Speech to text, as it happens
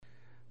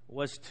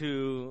was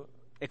to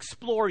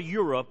explore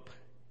Europe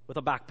with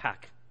a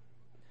backpack.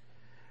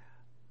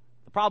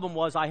 The problem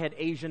was I had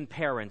Asian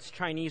parents,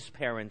 Chinese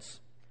parents,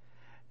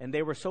 and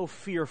they were so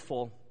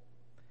fearful.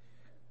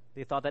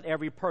 They thought that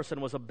every person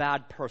was a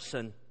bad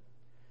person,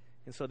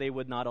 and so they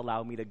would not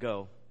allow me to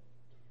go.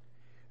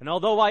 And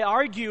although I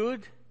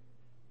argued,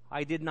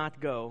 I did not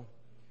go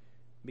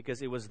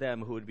because it was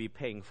them who would be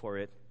paying for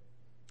it.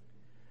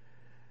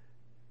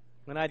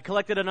 When I had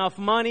collected enough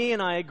money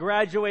and I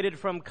graduated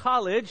from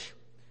college,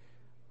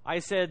 I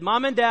said,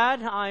 Mom and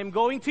Dad, I'm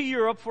going to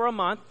Europe for a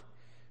month.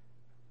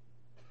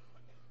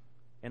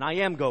 And I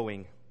am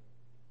going.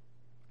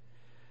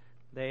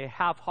 They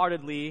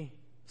half-heartedly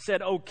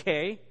said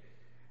okay,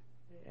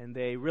 and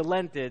they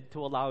relented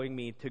to allowing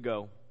me to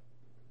go.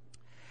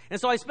 And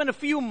so I spent a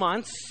few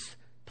months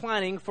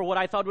planning for what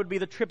I thought would be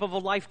the trip of a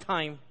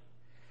lifetime.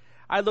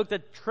 I looked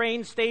at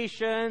train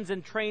stations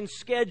and train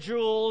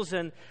schedules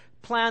and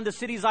planned the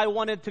cities I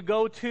wanted to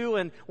go to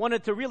and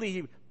wanted to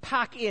really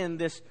pack in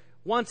this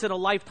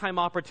once-in-a-lifetime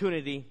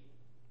opportunity.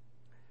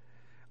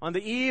 On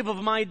the eve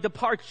of my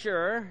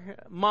departure,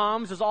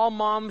 moms, as all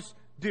moms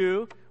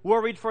do,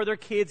 worried for their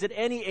kids at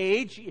any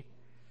age,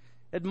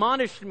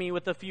 admonished me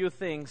with a few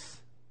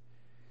things,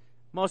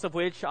 most of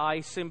which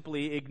I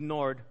simply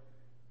ignored.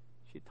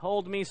 She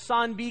told me,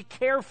 son, be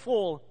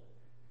careful.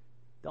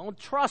 Don't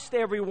trust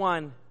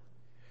everyone.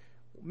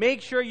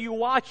 Make sure you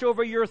watch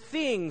over your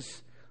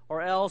things,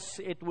 or else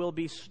it will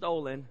be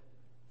stolen.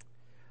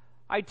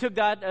 I took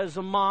that as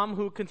a mom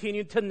who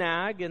continued to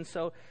nag, and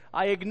so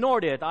I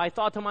ignored it. I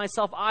thought to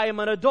myself, I am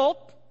an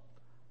adult.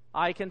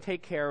 I can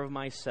take care of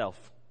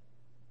myself.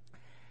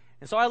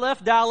 And so I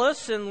left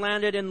Dallas and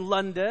landed in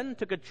London,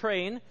 took a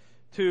train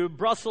to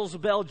Brussels,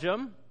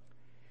 Belgium.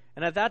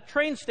 And at that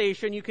train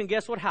station, you can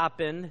guess what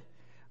happened.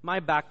 My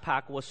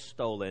backpack was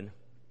stolen.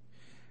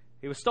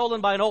 It was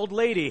stolen by an old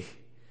lady.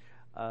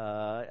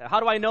 How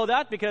do I know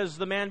that? Because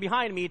the man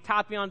behind me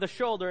tapped me on the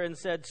shoulder and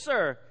said,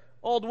 Sir,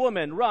 old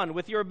woman, run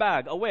with your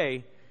bag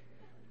away.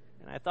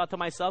 And I thought to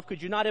myself,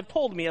 could you not have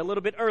told me a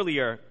little bit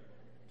earlier?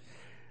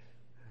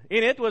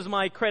 In it was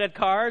my credit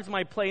cards,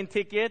 my plane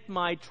ticket,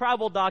 my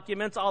travel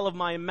documents, all of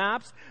my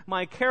maps,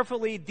 my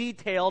carefully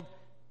detailed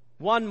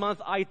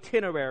 1-month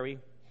itinerary.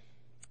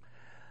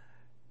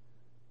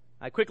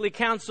 I quickly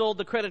canceled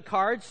the credit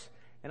cards,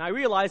 and I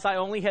realized I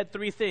only had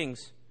 3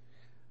 things.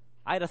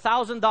 I had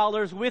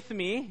 $1,000 with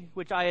me,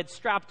 which I had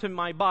strapped to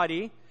my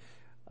body,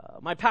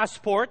 my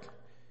passport,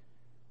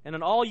 and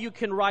an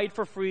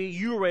all-you-can-ride-for-free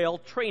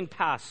Eurail train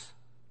pass.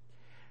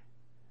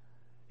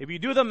 If you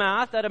do the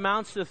math, that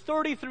amounts to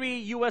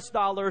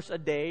 $33 a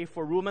day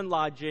for room and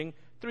lodging,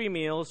 3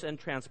 meals, and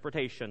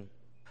transportation.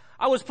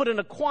 I was put in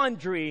a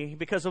quandary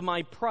because of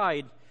my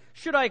pride.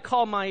 Should I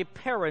call my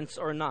parents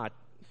or not?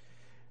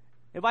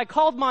 If I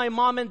called my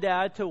mom and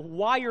dad to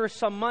wire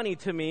some money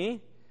to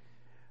me,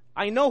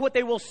 I know what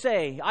they will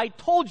say. I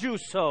told you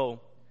so.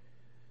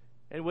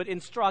 And would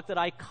instruct that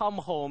I come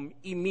home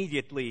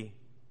immediately.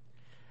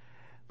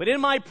 But in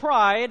my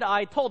pride,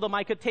 I told them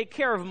I could take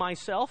care of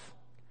myself.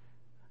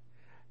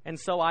 And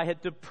so I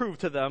had to prove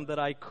to them that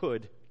I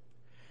could.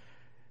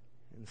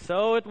 And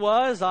so it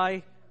was,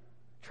 I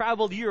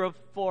traveled Europe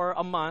for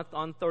a month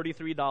on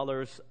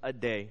 $33 a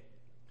day.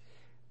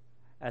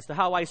 As to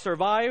how I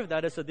survived,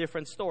 that is a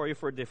different story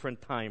for a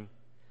different time.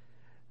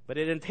 But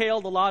it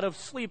entailed a lot of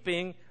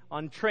sleeping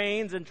on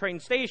trains and train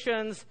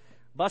stations,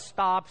 bus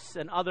stops,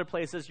 and other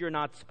places you're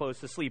not supposed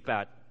to sleep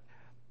at.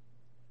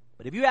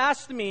 But if you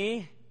asked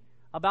me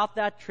about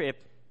that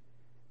trip,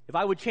 if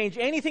I would change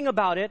anything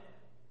about it,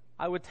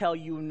 I would tell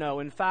you no.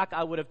 In fact,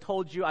 I would have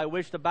told you I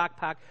wish the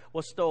backpack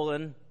was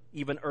stolen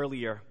even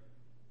earlier.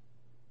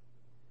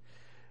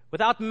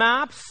 Without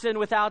maps and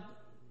without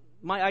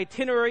my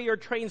itinerary or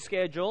train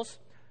schedules,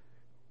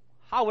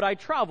 how would I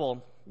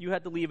travel? You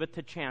had to leave it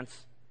to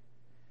chance.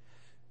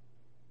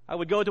 I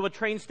would go to a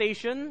train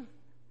station,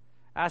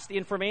 ask the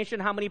information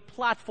how many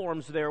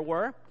platforms there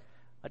were.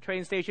 A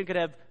train station could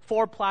have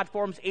 4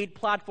 platforms, 8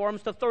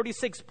 platforms, to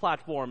 36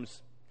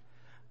 platforms.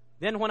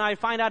 Then when I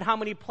find out how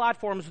many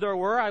platforms there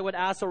were, I would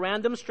ask a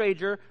random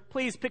stranger,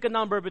 please pick a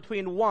number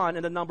between 1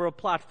 and the number of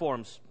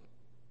platforms.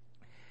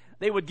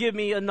 They would give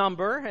me a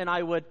number, and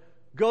I would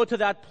go to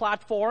that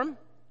platform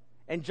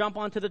and jump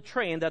onto the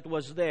train that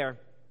was there.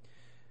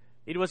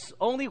 It was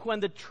only when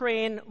the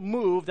train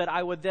moved that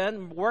I would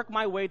then work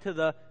my way to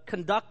the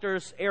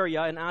conductor's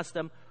area and ask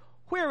them,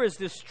 where is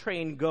this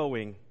train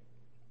going?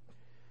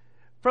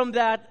 From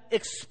that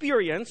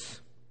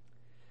experience,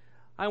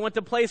 I went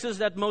to places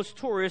that most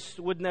tourists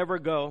would never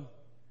go.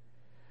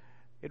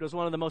 It was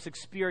one of the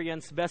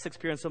best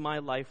experience of my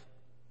life.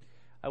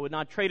 I would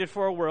not trade it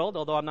for a world,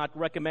 although I'm not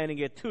recommending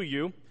it to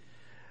you.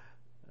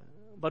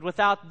 But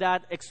without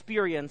that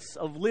experience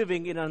of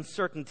living in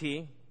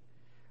uncertainty,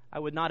 I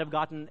would not have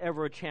gotten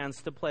ever a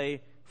chance to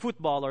play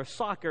football or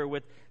soccer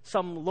with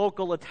some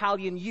local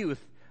Italian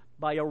youth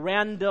by a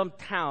random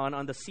town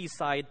on the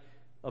seaside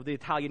of the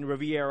Italian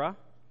Riviera.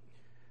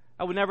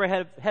 I would never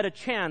have had a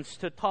chance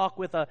to talk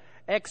with an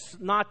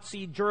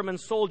ex-Nazi German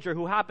soldier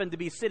who happened to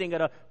be sitting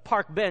at a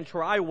park bench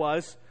where I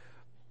was,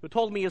 who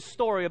told me a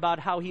story about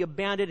how he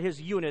abandoned his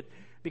unit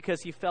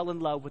because he fell in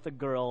love with a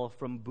girl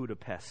from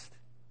Budapest.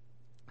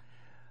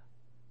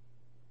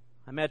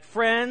 I met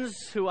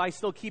friends who I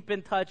still keep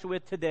in touch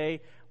with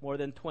today, more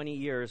than 20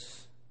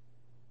 years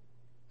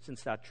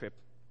since that trip.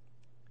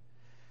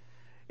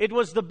 It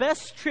was the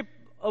best trip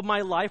of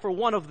my life, or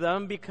one of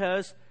them,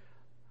 because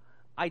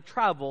I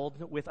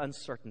traveled with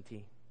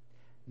uncertainty.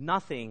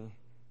 Nothing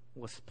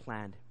was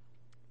planned.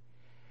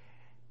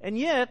 And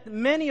yet,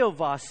 many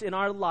of us in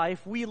our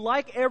life, we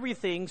like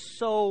everything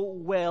so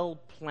well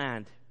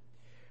planned.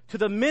 To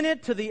the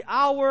minute, to the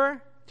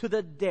hour, to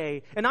the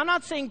day. And I'm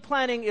not saying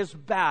planning is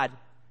bad.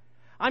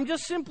 I'm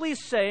just simply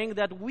saying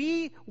that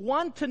we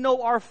want to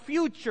know our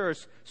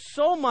futures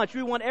so much.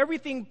 We want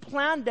everything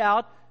planned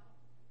out,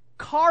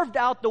 carved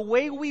out the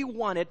way we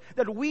want it,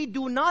 that we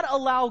do not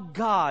allow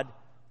God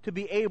to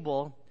be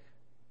able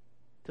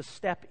to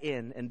step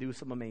in and do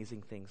some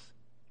amazing things.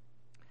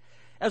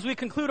 As we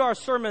conclude our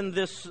sermon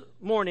this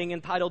morning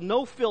entitled,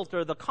 No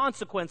Filter, the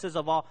Consequences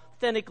of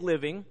Authentic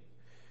Living,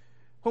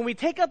 when we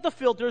take out the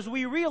filters,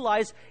 we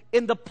realize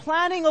in the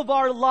planning of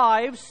our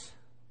lives,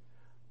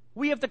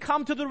 we have to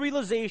come to the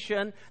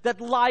realization that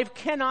life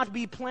cannot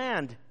be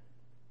planned.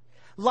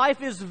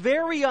 Life is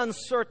very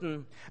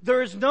uncertain.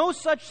 There is no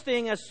such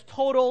thing as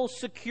total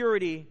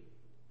security.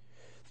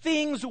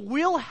 Things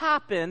will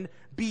happen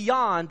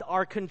beyond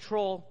our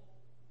control.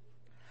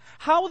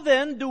 How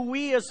then do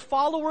we, as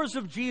followers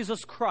of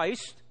Jesus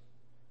Christ,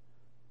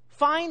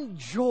 find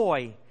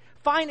joy,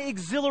 find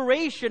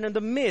exhilaration in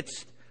the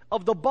midst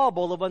of the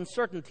bubble of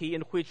uncertainty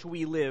in which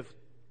we live?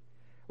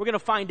 We're going to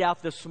find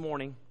out this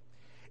morning.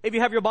 If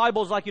you have your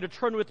Bibles, I'd like you to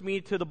turn with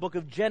me to the book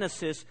of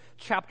Genesis,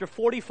 chapter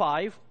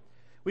 45.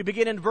 We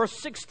begin in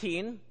verse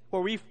 16,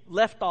 where we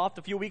left off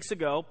a few weeks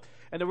ago,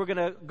 and then we're going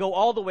to go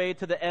all the way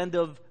to the end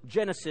of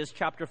Genesis,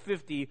 chapter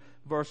 50,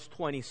 verse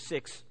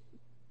 26.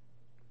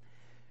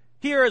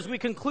 Here, as we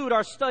conclude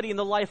our study in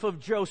the life of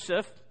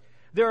Joseph,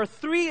 there are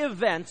three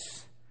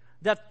events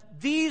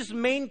that these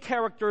main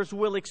characters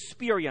will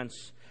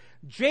experience.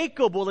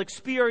 Jacob will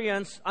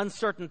experience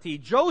uncertainty.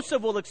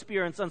 Joseph will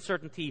experience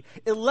uncertainty.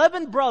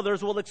 11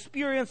 brothers will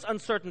experience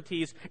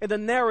uncertainties in the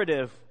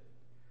narrative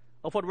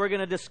of what we're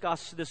going to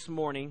discuss this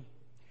morning.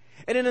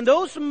 And in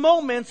those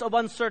moments of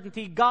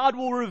uncertainty, God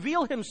will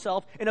reveal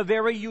Himself in a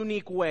very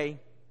unique way.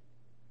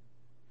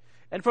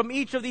 And from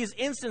each of these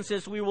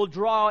instances, we will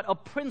draw out a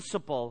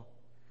principle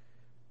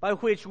by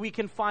which we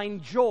can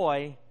find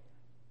joy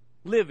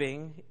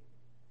living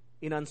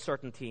in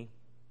uncertainty.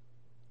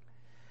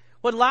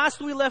 When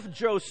last we left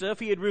Joseph,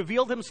 he had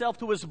revealed himself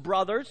to his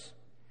brothers.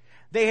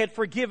 They had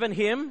forgiven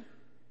him.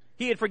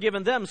 He had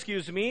forgiven them,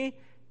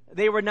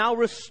 They were now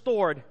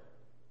restored.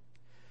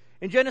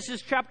 In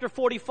Genesis chapter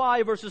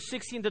 45, verses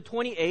 16 to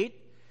 28,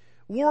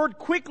 word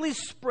quickly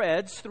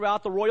spreads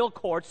throughout the royal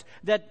courts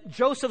that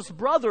Joseph's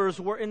brothers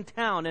were in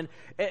town.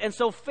 And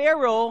so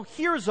Pharaoh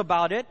hears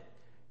about it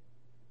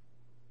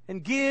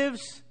and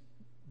gives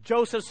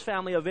Joseph's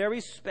family a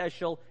very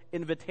special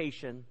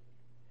invitation.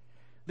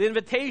 The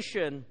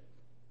invitation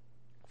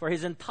for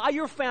his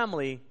entire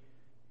family,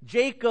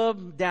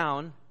 Jacob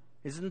down,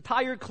 his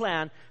entire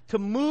clan, to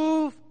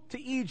move to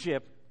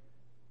Egypt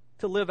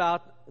to live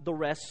out the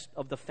rest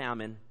of the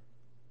famine.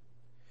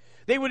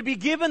 They would be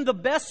given the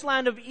best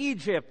land of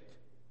Egypt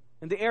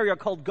in the area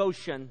called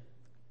Goshen.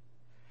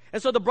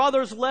 And so the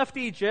brothers left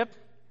Egypt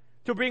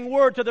to bring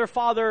word to their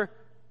father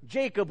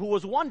Jacob, who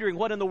was wondering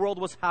what in the world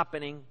was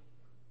happening.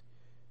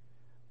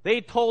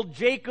 They told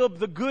Jacob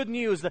the good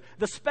news,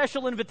 the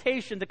special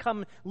invitation to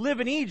come live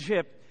in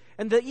Egypt,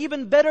 and the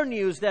even better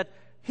news that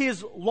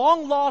his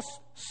long-lost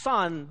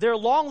son, their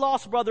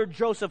long-lost brother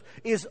Joseph,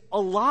 is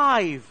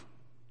alive.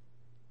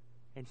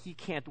 And he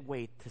can't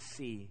wait to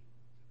see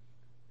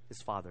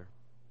his father.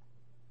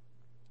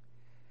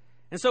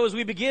 And so as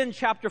we begin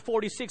chapter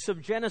 46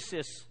 of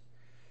Genesis,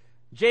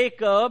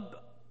 Jacob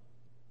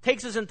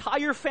takes his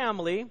entire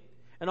family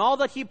and all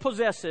that he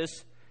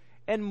possesses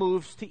and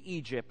moves to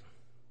Egypt.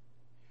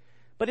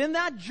 But in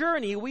that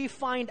journey, we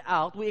find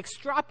out, we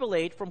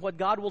extrapolate from what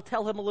God will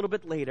tell him a little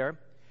bit later,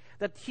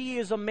 that he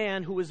is a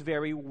man who is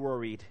very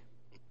worried.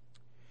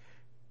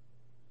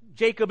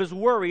 Jacob is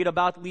worried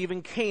about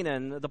leaving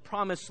Canaan, the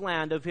promised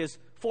land of his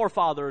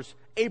forefathers,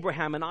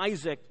 Abraham and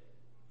Isaac.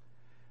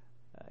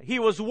 He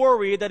was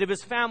worried that if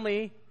his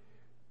family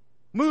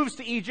moves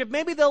to Egypt,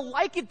 maybe they'll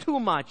like it too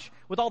much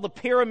with all the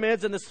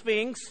pyramids and the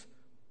Sphinx,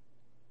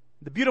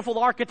 the beautiful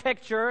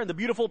architecture and the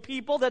beautiful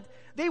people, that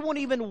they won't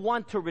even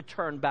want to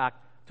return back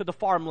to the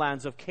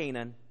farmlands of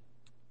Canaan.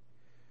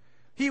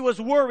 He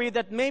was worried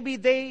that maybe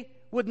they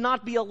would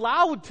not be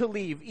allowed to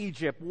leave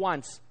Egypt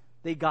once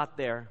they got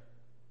there.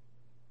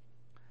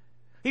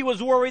 He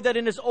was worried that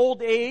in his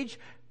old age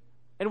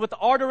and with the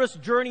arduous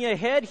journey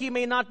ahead, he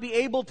may not be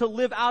able to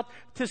live out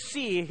to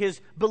see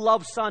his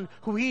beloved son,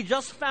 who he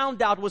just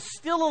found out was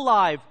still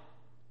alive.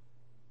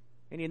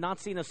 And he had not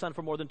seen his son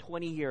for more than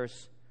 20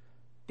 years,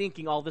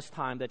 thinking all this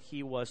time that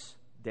he was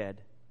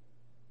dead.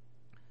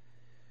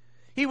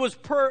 He was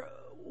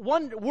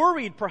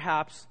worried,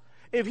 perhaps,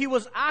 if he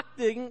was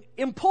acting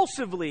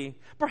impulsively.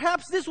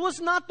 Perhaps this was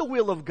not the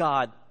will of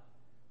God.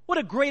 What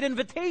a great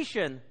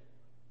invitation.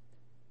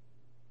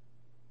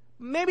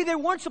 Maybe they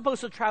weren't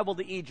supposed to travel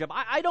to Egypt.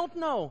 I don't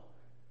know.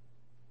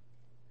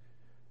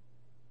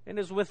 And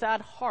it's with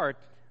that heart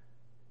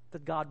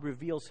that God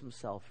reveals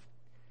himself.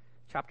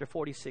 Chapter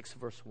 46,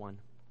 verse 1.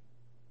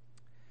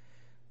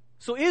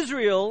 So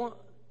Israel,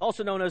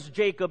 also known as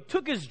Jacob,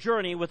 took his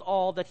journey with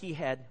all that he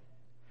had,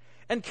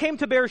 and came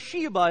to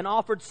Beersheba and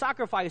offered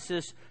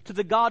sacrifices to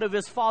the God of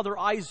his father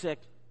Isaac.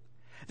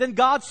 Then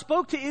God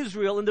spoke to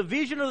Israel in the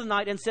vision of the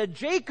night and said,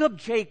 "Jacob,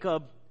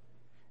 Jacob."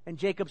 And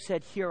Jacob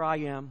said, "Here I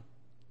am."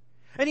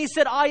 And he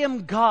said, "I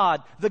am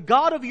God, the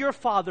God of your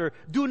father.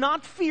 Do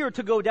not fear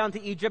to go down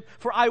to Egypt,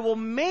 for I will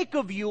make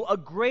of you a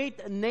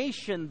great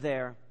nation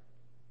there.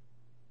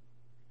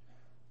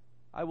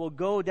 I will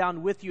go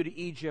down with you to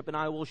Egypt, and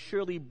I will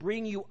surely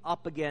bring you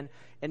up again,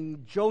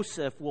 and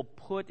Joseph will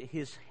put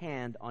his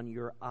hand on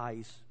your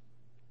eyes."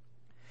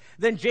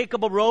 Then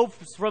Jacob arose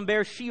from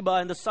Beersheba,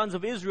 and the sons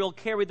of Israel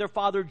carried their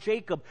father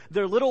Jacob,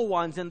 their little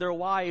ones, and their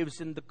wives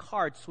in the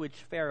carts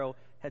which Pharaoh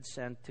had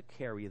sent to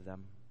carry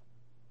them.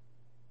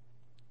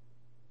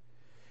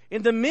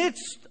 In the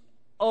midst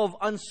of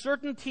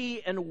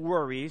uncertainty and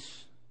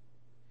worries,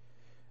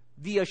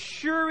 the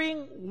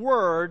assuring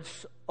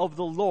words of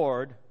the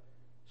Lord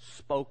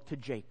spoke to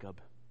Jacob.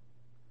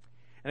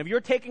 And if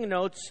you're taking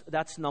notes,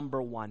 that's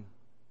number one.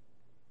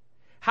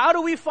 How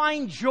do we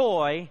find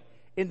joy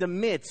in the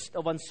midst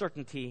of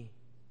uncertainty?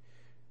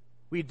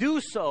 We do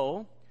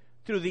so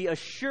through the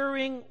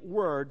assuring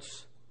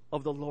words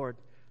of the Lord.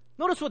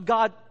 Notice what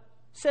God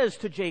says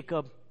to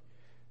Jacob.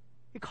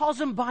 He calls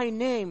him by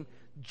name,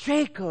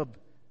 Jacob,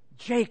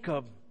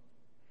 Jacob.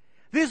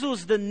 This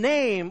was the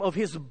name of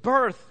his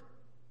birth.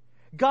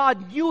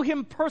 God knew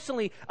him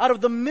personally. Out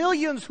of the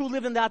millions who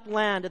lived in that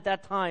land at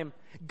that time,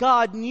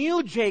 God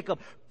knew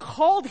Jacob,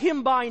 called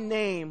him by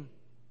name.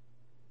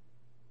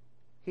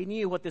 He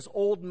knew what this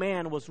old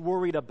man was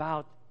worried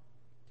about.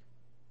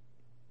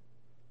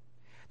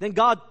 Then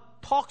God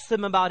talks to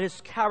him about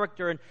his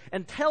character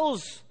and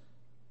tells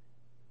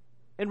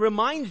and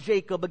reminds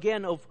Jacob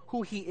again of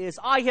who he is.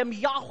 "I am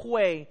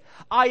Yahweh.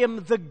 I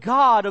am the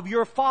God of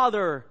your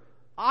father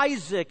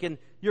Isaac and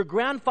your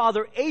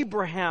grandfather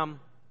Abraham.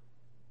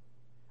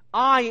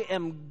 I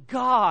am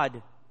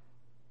God.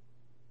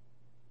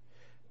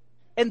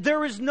 And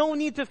there is no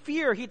need to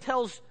fear," he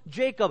tells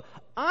Jacob.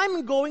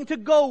 "I'm going to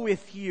go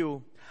with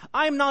you.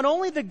 I'm not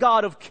only the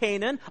God of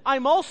Canaan,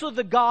 I'm also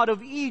the God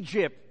of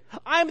Egypt.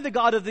 I'm the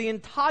God of the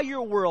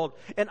entire world,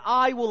 and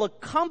I will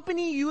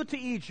accompany you to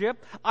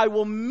Egypt. I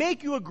will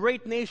make you a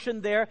great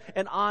nation there,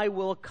 and I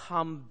will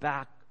come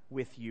back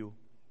with you."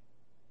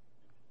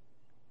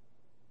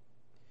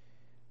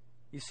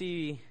 You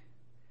see,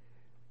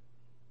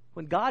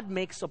 when God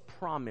makes a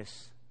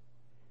promise,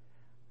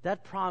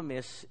 that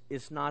promise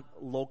is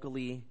not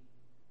locally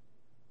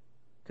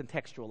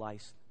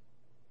contextualized.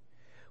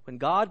 When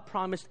God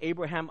promised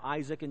Abraham,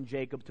 Isaac, and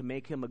Jacob to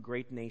make him a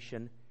great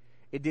nation,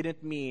 it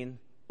didn't mean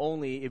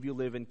only if you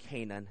live in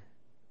Canaan.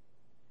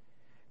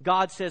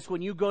 God says,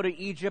 when you go to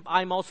Egypt,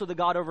 I'm also the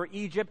God over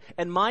Egypt,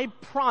 and my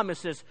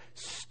promises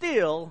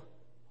still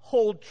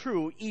hold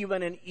true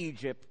even in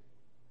Egypt.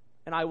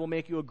 And I will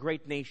make you a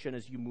great nation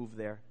as you move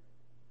there.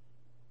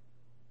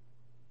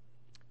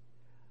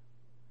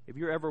 If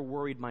you're ever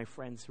worried, my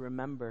friends,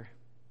 remember,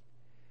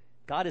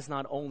 God is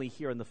not only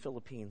here in the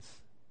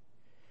Philippines.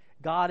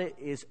 God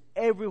is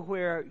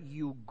everywhere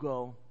you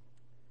go.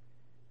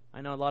 I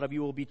know a lot of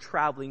you will be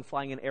traveling,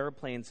 flying in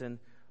airplanes, and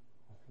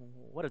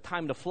what a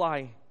time to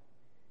fly.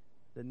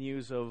 The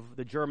news of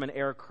the German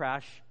air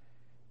crash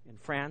in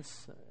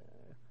France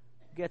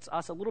gets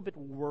us a little bit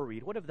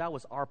worried. What if that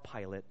was our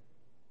pilot?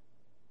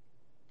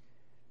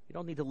 You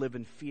don't need to live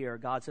in fear.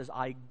 God says,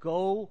 "I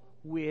go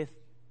with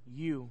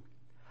you.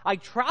 I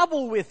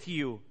travel with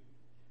you.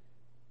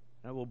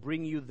 I will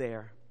bring you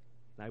there,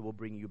 and I will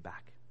bring you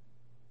back."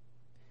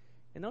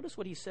 And notice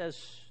what he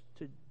says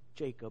to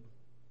Jacob.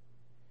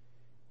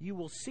 "You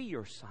will see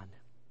your son.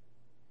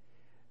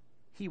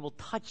 He will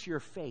touch your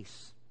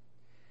face."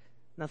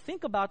 Now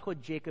think about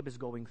what Jacob is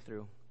going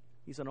through.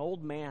 He's an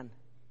old man.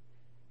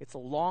 It's a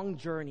long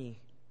journey.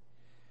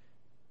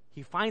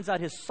 He finds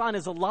out his son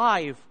is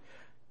alive.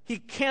 He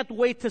can't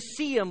wait to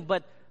see him,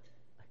 but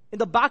in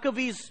the back of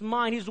his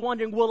mind, he's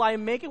wondering, will I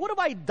make it? What if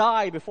I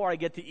die before I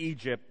get to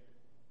Egypt?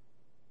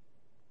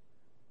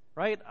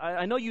 Right?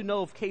 I know you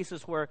know of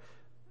cases where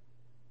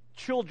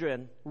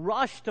children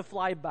rush to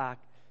fly back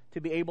to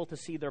be able to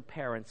see their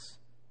parents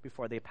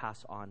before they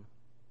pass on.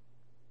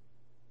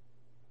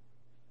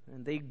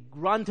 And they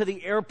run to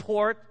the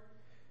airport,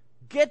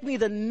 "Get me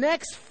the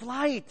next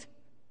flight."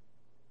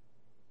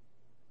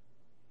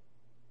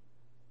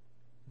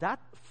 That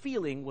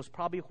feeling was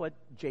probably what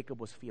Jacob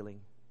was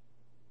feeling.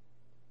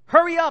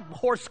 "Hurry up,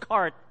 horse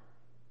cart.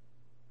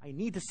 I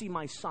need to see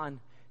my son."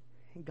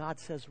 And God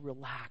says,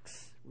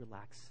 relax,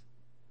 relax.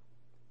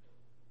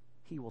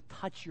 He will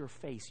touch your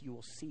face. You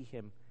will see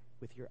him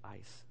with your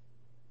eyes.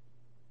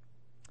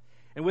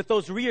 And with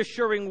those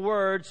reassuring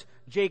words,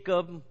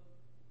 Jacob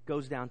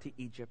goes down to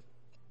Egypt.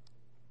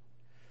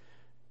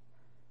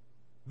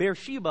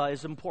 Beersheba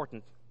is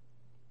important.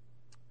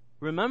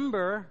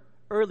 Remember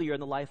earlier in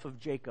the life of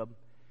Jacob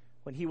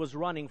when he was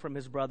running from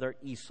his brother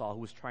Esau, who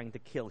was trying to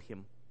kill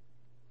him.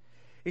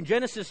 In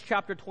Genesis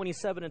chapter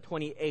 27 and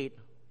 28,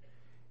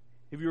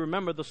 if you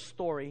remember the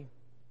story,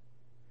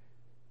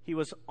 he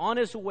was on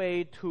his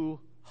way to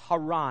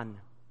Haran.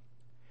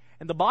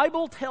 And the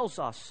Bible tells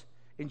us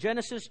in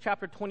Genesis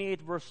chapter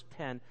 28 verse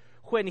 10,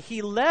 when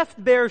he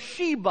left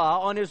Beersheba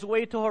on his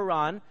way to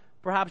Haran,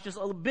 perhaps just a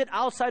little bit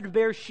outside of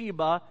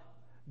Beersheba,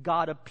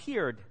 God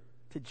appeared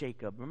to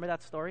Jacob. Remember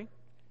that story?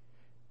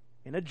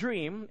 In a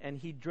dream, and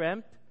he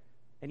dreamt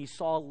and he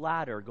saw a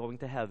ladder going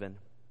to heaven.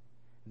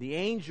 The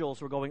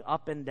angels were going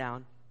up and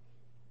down.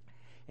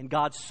 And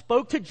God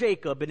spoke to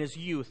Jacob in his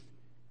youth.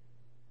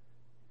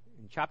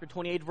 In chapter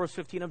 28, verse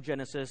 15 of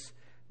Genesis,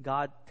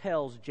 God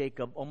tells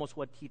Jacob almost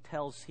what he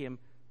tells him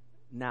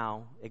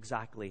now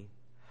exactly.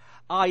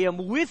 I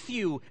am with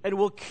you and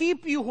will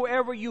keep you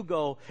wherever you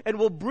go and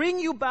will bring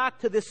you back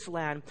to this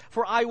land,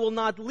 for I will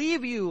not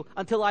leave you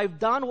until I've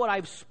done what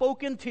I've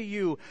spoken to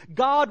you.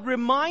 God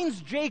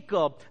reminds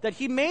Jacob that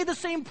he made the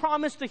same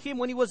promise to him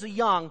when he was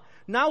young.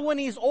 Now when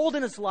he's old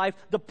in his life,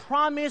 the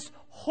promise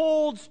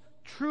holds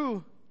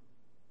true.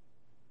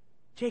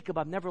 Jacob,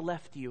 I've never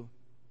left you.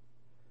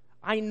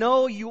 I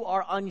know you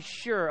are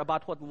unsure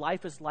about what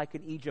life is like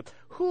in Egypt.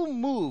 Who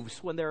moves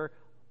when they're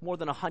more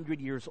than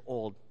 100 years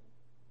old?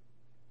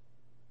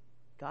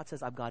 God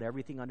says, I've got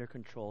everything under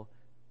control.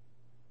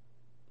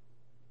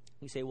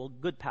 You say, well,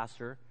 good,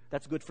 Pastor.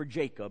 That's good for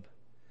Jacob.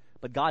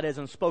 But God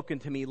hasn't spoken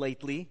to me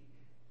lately.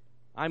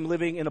 I'm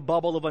living in a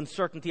bubble of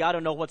uncertainty. I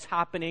don't know what's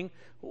happening.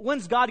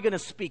 When's God going to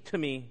speak to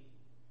me?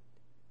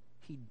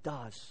 He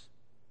does.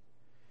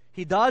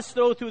 He does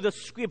so through the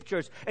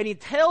Scriptures. And He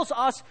tells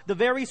us the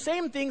very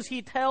same things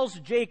He tells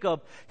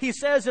Jacob. He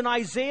says in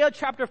Isaiah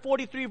chapter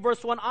 43,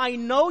 verse 1, I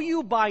know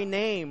you by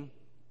name.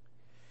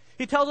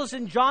 He tells us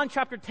in John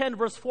chapter 10,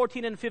 verse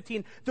 14 and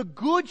 15, the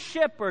good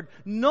shepherd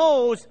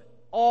knows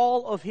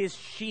all of his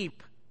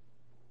sheep.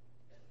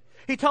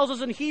 He tells us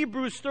in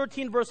Hebrews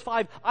 13, verse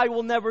 5, I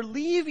will never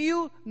leave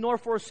you nor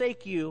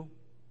forsake you.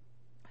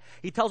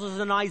 He tells us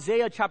in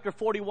Isaiah chapter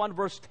 41,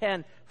 verse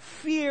 10,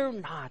 fear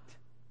not.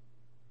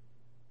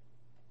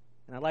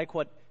 And I like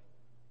what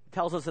he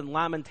tells us in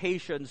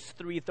Lamentations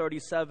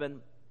 3:37.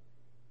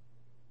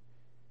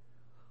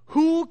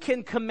 Who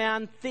can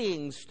command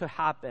things to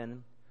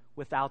happen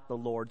without the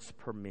Lord's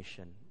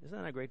permission? Isn't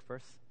that a great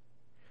verse?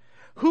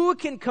 Who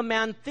can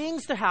command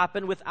things to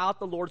happen without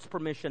the Lord's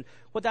permission?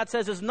 What that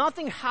says is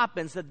nothing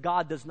happens that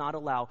God does not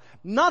allow.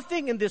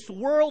 Nothing in this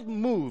world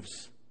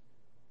moves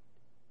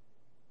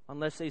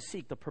unless they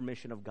seek the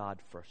permission of God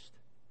first.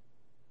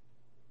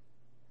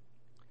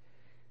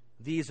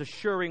 These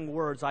assuring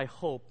words, I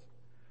hope,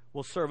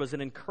 will serve as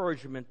an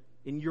encouragement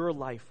in your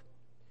life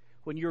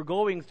when you're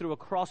going through a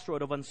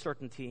crossroad of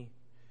uncertainty.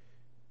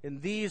 In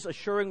these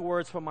assuring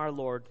words from our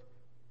Lord,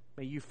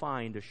 may you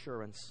find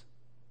assurance.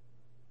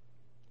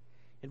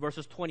 In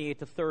verses 28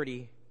 to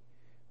 30,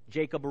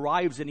 Jacob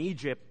arrives in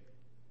Egypt,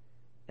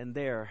 and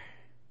there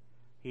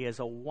he has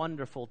a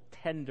wonderful,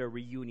 tender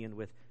reunion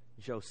with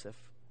Joseph.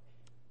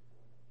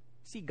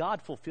 See,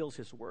 God fulfills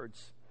His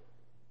words.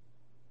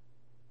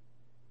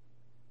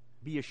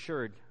 Be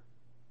assured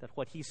that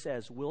what He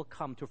says will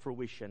come to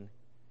fruition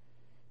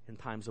in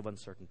times of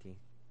uncertainty.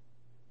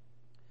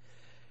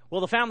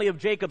 Well, the family of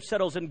Jacob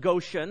settles in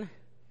Goshen,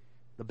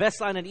 the best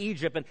land in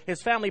Egypt, and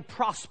his family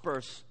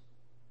prospers.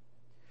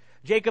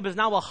 Jacob is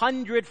now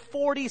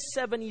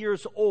 147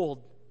 years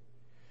old,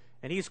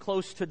 and he's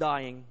close to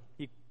dying.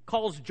 He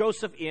calls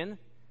Joseph in,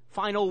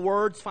 final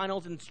words,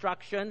 final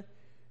instruction. And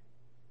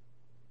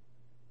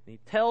he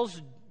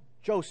tells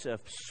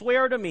Joseph,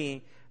 swear to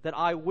me that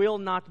I will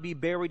not be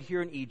buried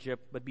here in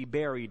Egypt, but be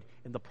buried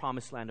in the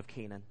promised land of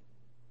Canaan.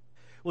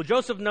 Well,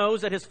 Joseph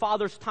knows that his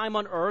father's time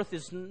on earth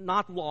is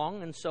not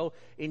long, and so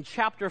in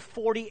chapter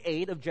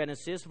 48 of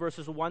Genesis,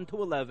 verses 1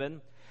 to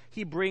 11,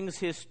 he brings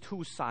his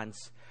two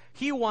sons.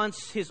 He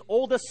wants his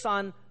oldest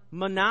son,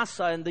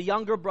 Manasseh, and the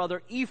younger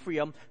brother,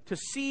 Ephraim, to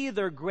see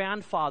their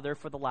grandfather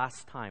for the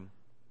last time.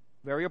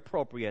 Very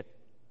appropriate.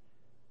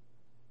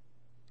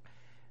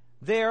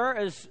 There,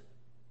 as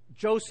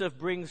Joseph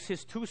brings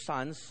his two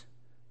sons,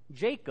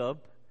 Jacob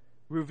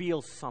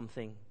reveals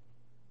something.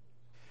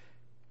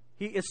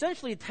 He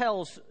essentially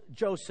tells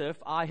Joseph,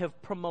 I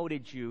have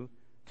promoted you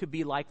to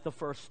be like the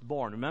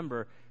firstborn.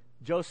 Remember,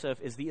 Joseph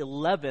is the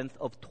 11th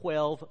of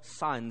 12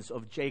 sons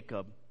of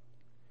Jacob.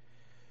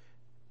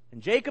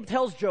 And Jacob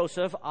tells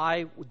Joseph,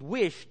 I would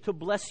wish to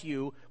bless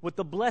you with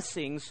the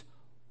blessings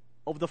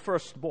of the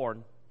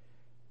firstborn.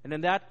 And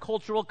in that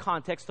cultural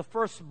context, the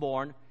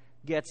firstborn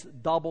gets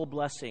double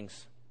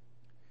blessings.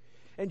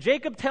 And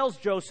Jacob tells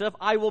Joseph,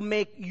 I will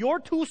make your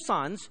two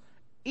sons,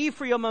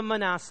 Ephraim and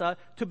Manasseh,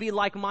 to be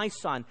like my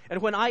son.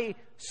 And when I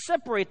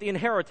separate the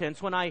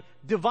inheritance, when I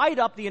divide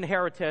up the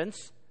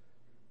inheritance,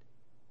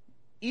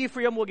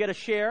 Ephraim will get a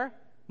share,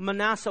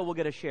 Manasseh will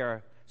get a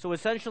share. So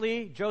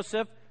essentially,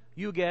 Joseph,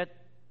 you get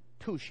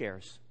 2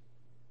 shares.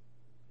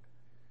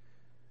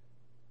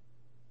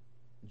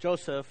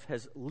 Joseph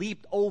has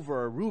leaped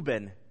over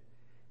Reuben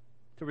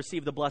to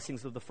receive the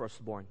blessings of the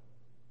firstborn.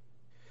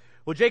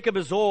 Well, Jacob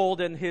is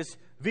old and his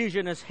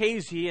vision is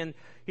hazy, and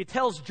he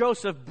tells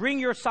Joseph, bring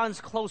your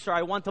sons closer,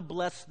 I want to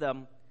bless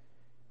them.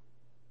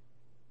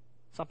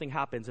 Something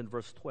happens in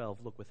verse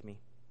 12. Look with me.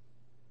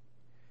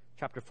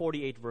 Chapter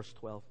 48, verse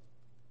 12.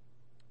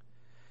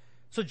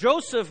 So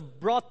Joseph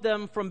brought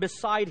them from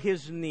beside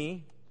his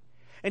knee,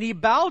 and he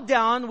bowed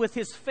down with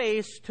his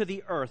face to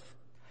the earth.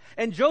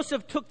 And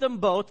Joseph took them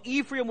both,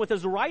 Ephraim with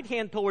his right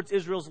hand towards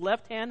Israel's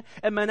left hand,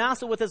 and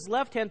Manasseh with his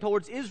left hand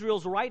towards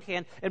Israel's right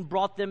hand, and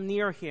brought them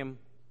near him.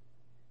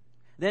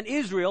 Then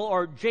Israel,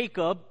 or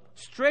Jacob,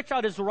 stretched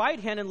out his right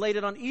hand and laid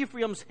it on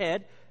Ephraim's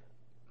head,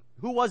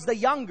 who was the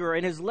younger,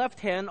 and his left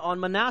hand on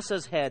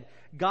Manasseh's head,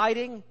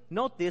 guiding,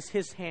 note this,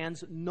 his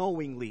hands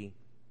knowingly.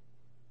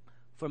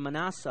 For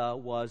Manasseh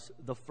was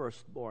the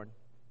firstborn.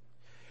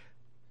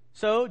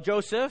 So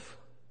Joseph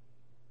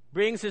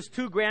brings his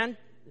two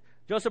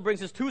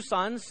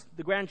sons,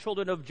 the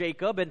grandchildren of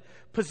Jacob, and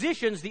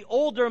positions the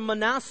older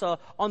Manasseh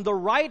on the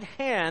right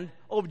hand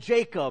of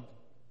Jacob.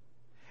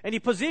 And he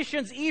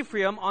positions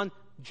Ephraim on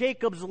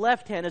Jacob's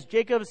left hand as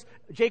Jacob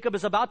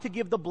is about to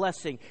give the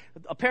blessing.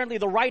 Apparently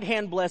the right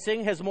hand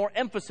blessing has more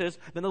emphasis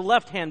than the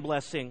left hand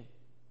blessing.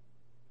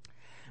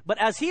 But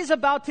as he's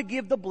about to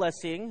give the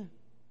blessing,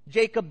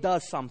 Jacob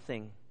does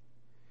something.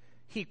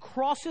 He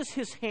crosses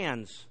his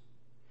hands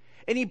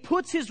and he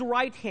puts his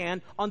right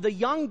hand on the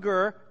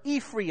younger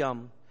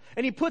Ephraim,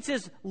 and he puts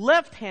his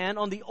left hand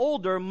on the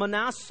older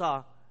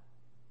Manasseh.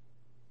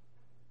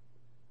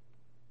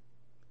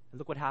 And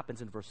look what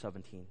happens in verse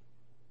 17.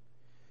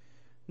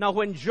 Now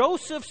when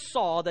Joseph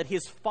saw that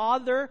his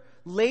father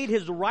laid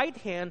his right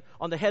hand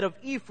on the head of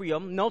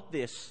Ephraim, note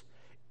this,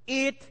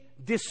 it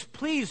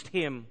displeased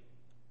him.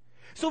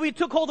 So he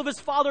took hold of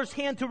his father's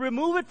hand to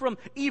remove it from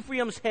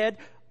Ephraim's head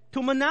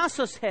to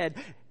Manasseh's head.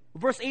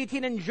 Verse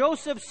 18, and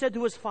Joseph said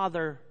to his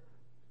father,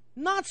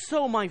 not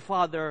so, my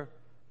father,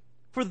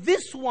 for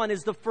this one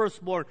is the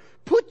firstborn.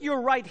 Put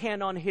your right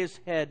hand on his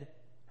head.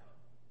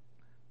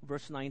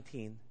 Verse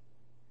 19,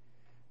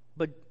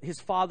 but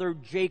his father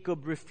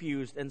Jacob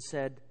refused and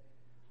said,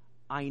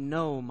 I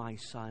know, my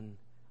son,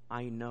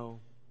 I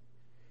know.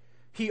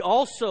 He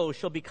also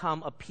shall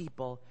become a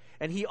people,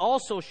 and he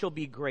also shall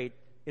be great,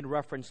 in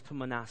reference to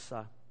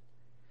Manasseh.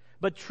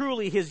 But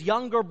truly his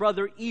younger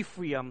brother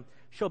Ephraim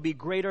shall be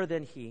greater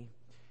than he,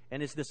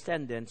 and his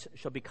descendants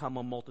shall become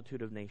a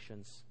multitude of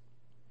nations.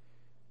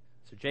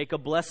 So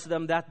Jacob blessed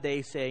them that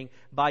day, saying,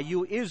 by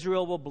you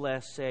Israel will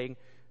bless, saying,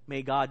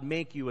 may God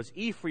make you as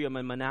Ephraim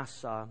and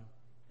Manasseh.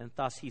 And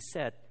thus he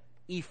set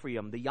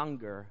Ephraim the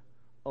younger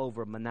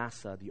over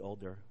Manasseh the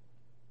older.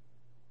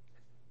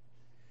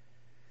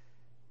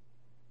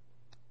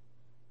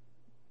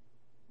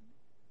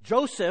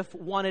 Joseph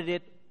wanted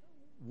it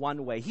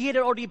one way. He had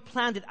already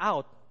planned it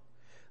out.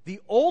 The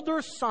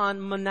older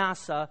son,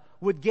 Manasseh,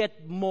 would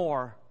get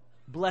more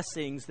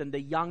blessings than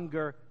the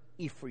younger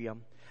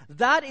Ephraim.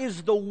 That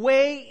is the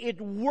way it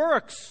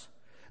works.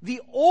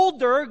 The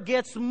older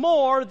gets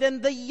more than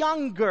the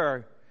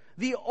younger.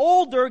 The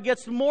older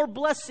gets more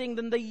blessing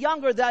than the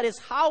younger. That is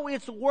how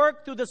it's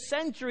worked through the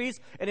centuries,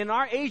 and in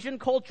our Asian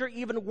culture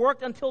even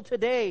worked until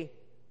today.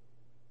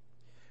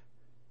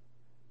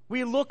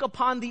 We look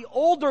upon the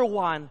older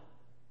one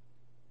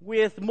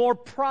with more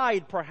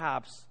pride,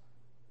 perhaps.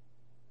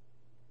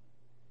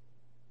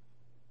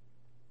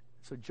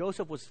 So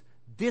Joseph was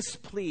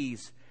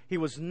displeased. He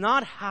was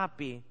not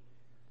happy.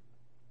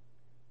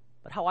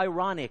 But how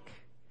ironic.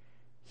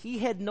 He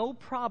had no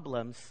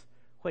problems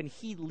when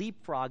he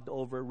leapfrogged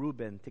over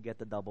Reuben to get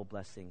the double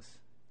blessings.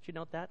 Did you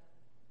note that?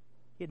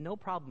 He had no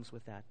problems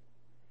with that.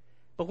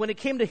 But when it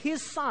came to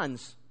his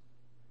sons,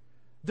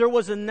 there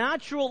was a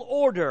natural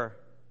order.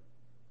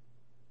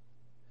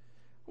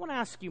 I want to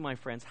ask you, my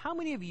friends, how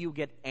many of you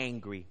get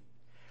angry?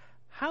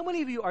 How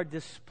many of you are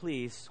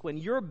displeased when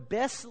your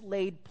best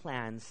laid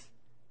plans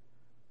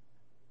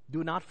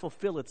do not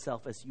fulfill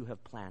itself as you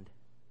have planned?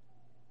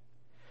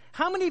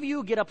 How many of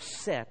you get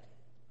upset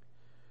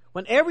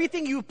when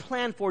everything you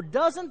planned for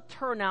doesn't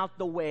turn out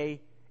the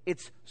way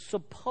it's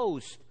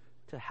supposed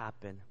to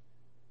happen?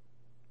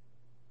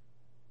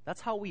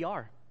 That's how we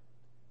are.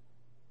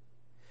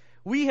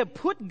 We have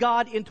put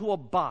God into a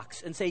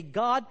box and say,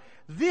 God,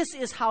 this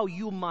is how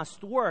you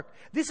must work.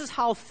 This is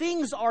how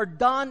things are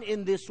done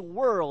in this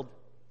world.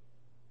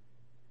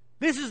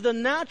 This is the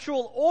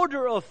natural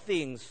order of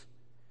things.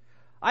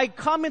 I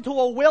come into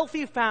a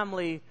wealthy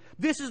family.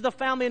 This is the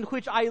family in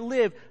which I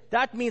live.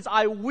 That means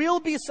I will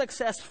be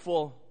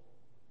successful.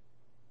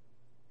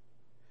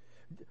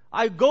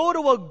 I go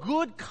to a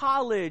good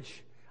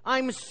college.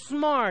 I'm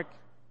smart.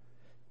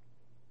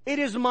 It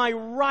is my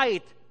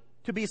right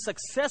to be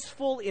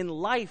successful in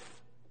life.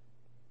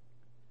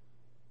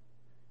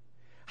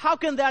 How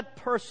can that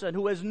person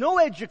who has no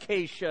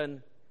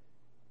education,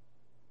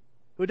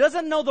 who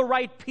doesn't know the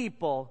right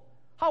people,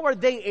 how are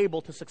they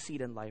able to succeed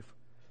in life?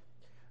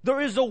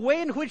 There is a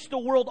way in which the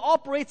world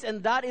operates,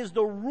 and that is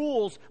the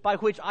rules by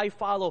which I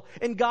follow.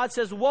 And God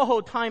says,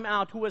 whoa, time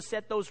out. Who has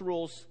set those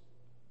rules?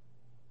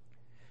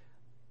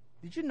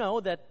 Did you know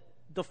that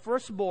the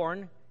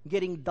firstborn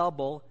getting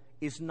double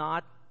is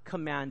not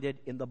commanded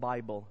in the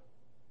Bible?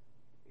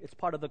 It's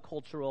part of the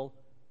cultural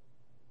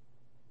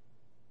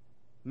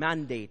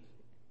mandate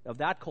of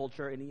that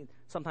culture, and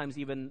sometimes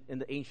even in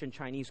the ancient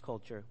Chinese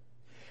culture.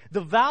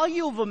 The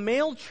value of a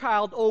male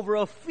child over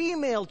a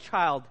female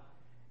child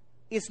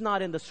is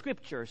not in the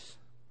scriptures.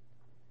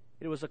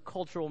 It was a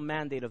cultural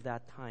mandate of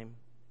that time.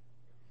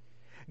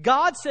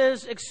 God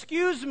says,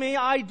 excuse me,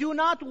 I do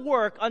not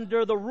work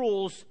under the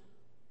rules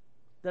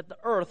that the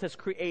earth has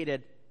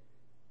created.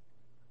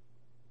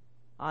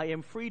 I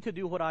am free to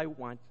do what I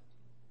want.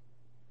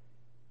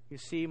 You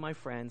see, my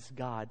friends,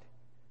 God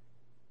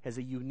has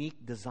a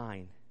unique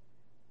design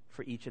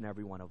for each and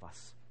every one of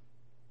us.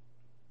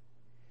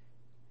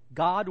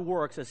 God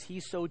works as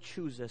He so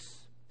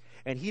chooses,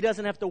 and He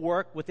doesn't have to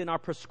work within our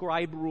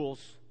prescribed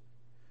rules.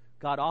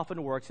 God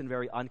often works in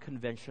very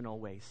unconventional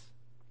ways.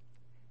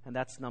 And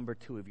that's number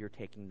 2 if you're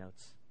taking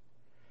notes.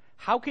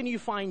 How can you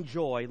find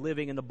joy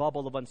living in the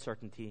bubble of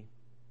uncertainty?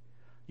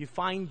 You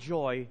find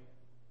joy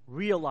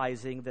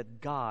realizing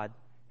that God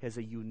has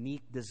a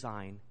unique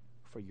design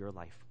for your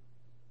life.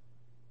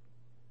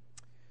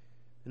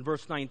 In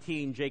verse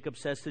 19, Jacob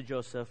says to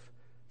Joseph,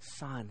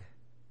 "Son,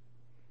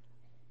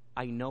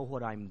 I know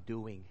what I'm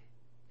doing."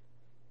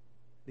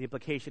 The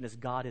implication is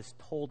God has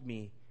told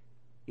me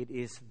it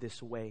is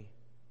this way.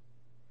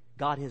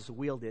 God has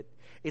willed it.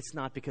 It's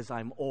not because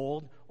I'm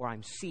old or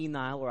I'm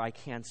senile or I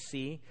can't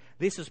see.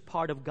 This is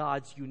part of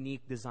God's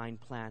unique design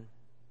plan.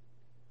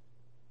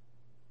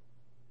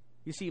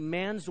 You see,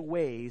 man's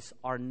ways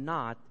are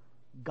not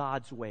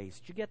God's ways.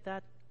 Did you get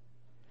that?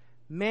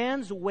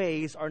 Man's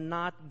ways are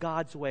not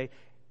God's way.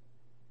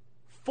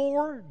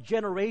 4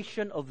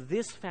 generations of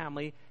this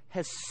family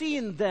has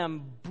seen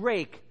them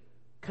break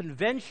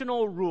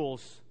conventional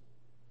rules.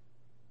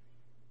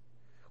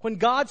 When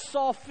God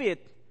saw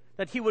fit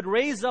that He would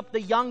raise up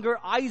the younger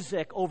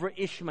Isaac over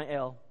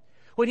Ishmael,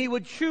 when He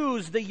would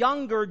choose the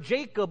younger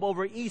Jacob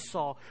over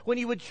Esau, when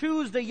He would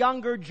choose the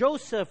younger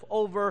Joseph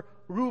over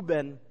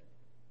Reuben,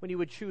 when He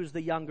would choose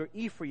the younger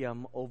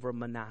Ephraim over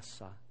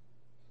Manasseh.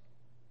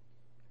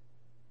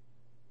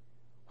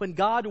 When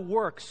God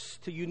works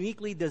to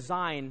uniquely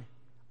design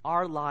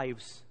our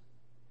lives,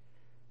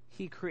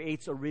 He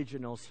creates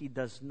originals. He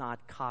does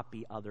not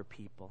copy other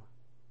people.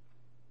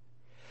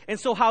 And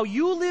so how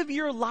you live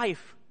your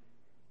life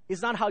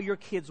is not how your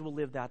kids will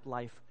live that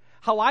life.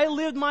 How I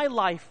lived my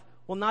life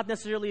will not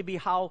necessarily be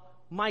how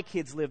my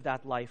kids live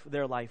that life,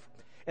 their life.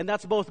 And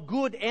that's both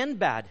good and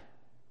bad.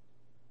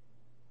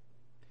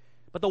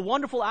 But the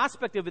wonderful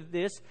aspect of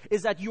this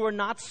is that you are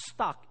not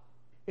stuck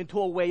into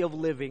a way of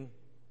living.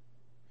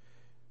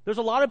 There's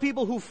a lot of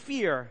people who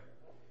fear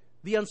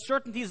the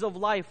uncertainties of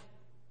life.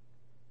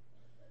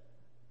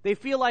 They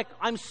feel like,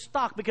 I'm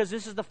stuck because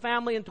this is the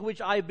family into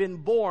which I've been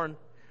born.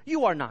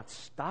 You are not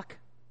stuck.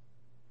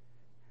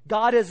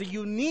 God has a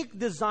unique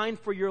design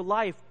for your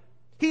life.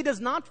 He does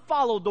not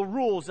follow the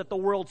rules that the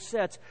world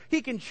sets.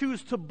 He can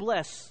choose to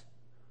bless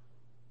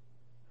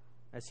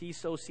as He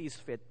so sees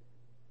fit.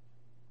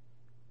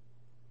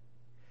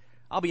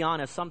 I'll be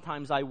honest,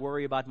 sometimes I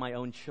worry about my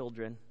own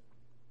children.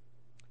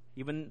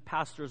 Even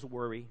pastors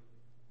worry.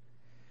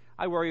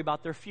 I worry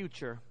about their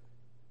future.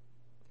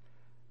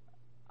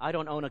 I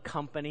don't own a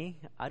company.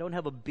 I don't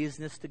have a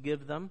business to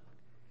give them.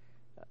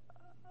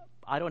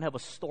 I don't have a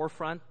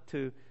storefront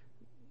to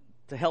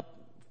help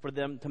for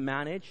them to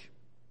manage.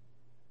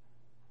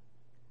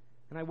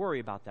 And I worry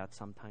about that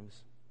sometimes.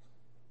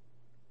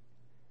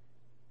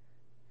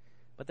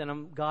 But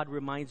then God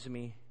reminds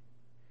me.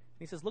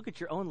 He says, look at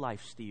your own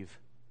life, Steve.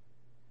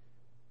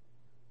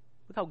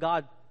 Look how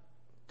God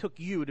took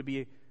you to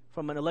be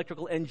from an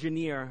electrical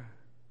engineer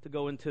to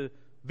go into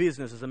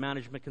business as a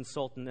management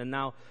consultant, and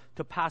now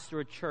to pastor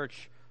a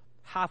church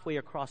halfway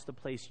across the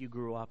place you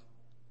grew up.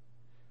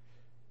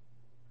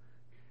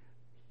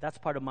 That's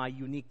part of my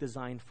unique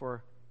design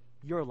for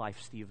your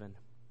life, Stephen.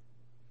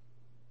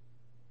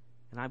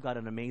 And I've got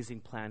an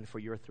amazing plan for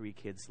your 3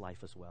 kids'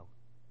 life as well.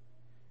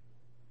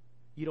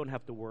 You don't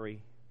have to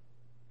worry.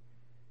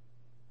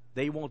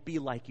 They won't be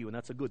like you, and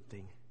that's a good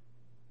thing.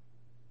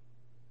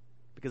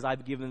 Because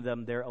I've given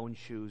them their own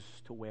shoes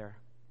to wear,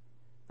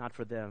 not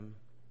for them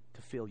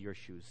to fill your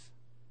shoes.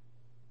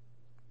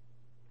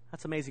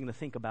 That's amazing to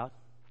think about.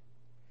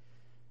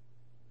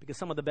 Because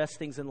some of the best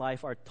things in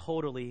life are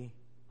totally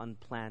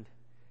unplanned.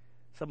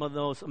 Some of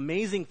those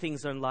amazing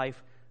things in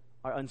life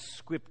are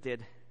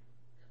unscripted.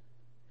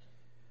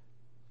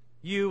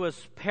 You as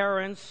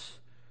parents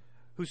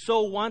who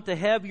so want to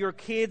have your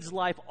kids'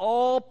 life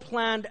all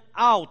planned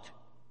out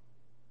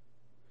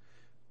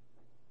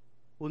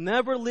will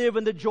never live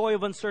in the joy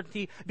of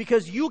uncertainty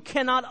because you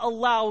cannot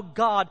allow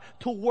God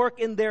to work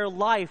in their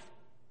life.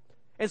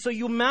 And so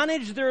you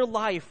manage their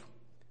life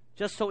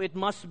just so it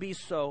must be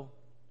so.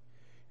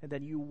 And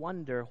then you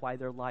wonder why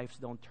their lives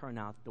don't turn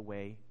out the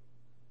way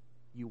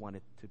you want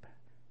it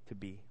to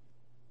be.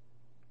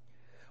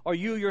 Or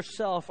you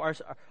yourself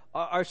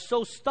are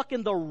so stuck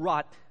in the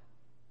rut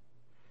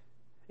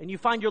and you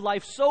find your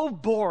life so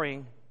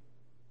boring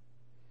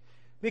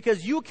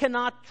Because you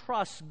cannot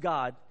trust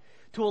God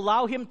to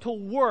allow Him to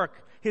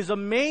work His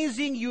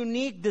amazing,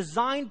 unique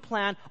design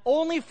plan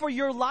only for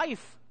your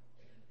life.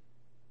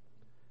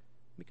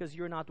 Because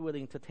you're not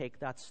willing to take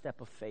that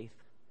step of faith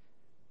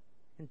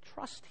and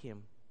trust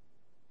Him.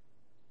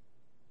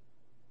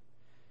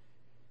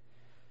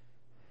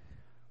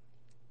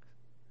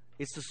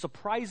 It's the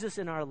surprises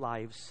in our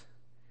lives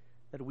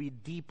that we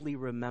deeply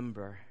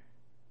remember.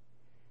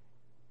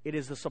 It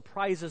is the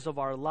surprises of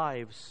our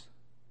lives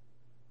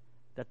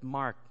that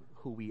mark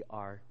who we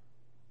are.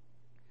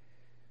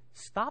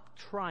 Stop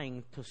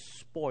trying to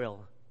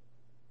spoil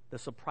the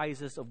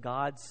surprises of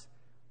God's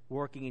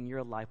working in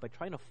your life by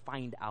trying to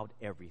find out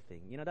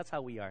everything. That's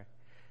how we are.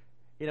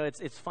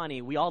 It's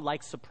funny. We all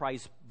like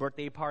surprise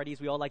birthday parties.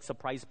 We all like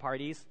surprise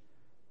parties.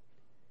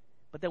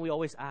 But then we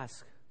always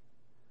ask,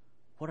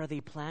 what are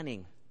they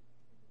planning?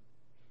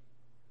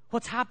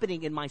 What's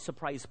happening in my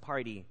surprise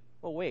party?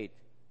 Oh, wait.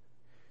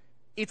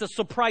 It's a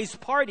surprise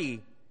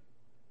party.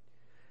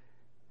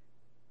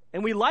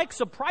 And we like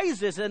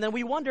surprises, and then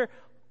we wonder,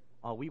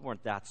 oh, we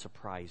weren't that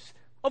surprised.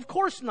 Of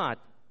course not.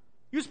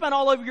 You spent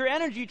all of your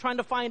energy trying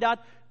to find out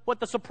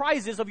what the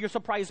surprise is of your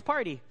surprise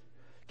party.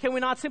 Can we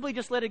not simply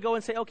just let it go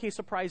and say, okay,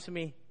 surprise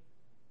me?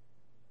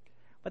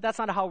 But that's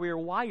not how we're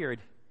wired.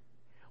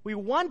 We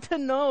want to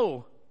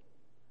know.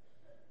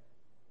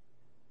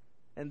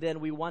 And then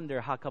we wonder,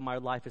 how come our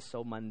life is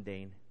so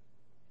mundane?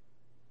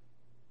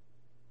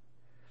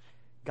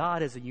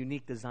 God has a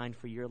unique design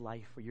for your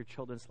life, for your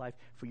children's life,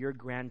 for your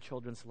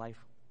grandchildren's life.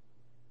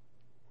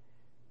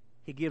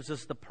 He gives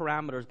us the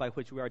parameters by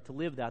which we are to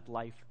live that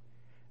life.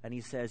 And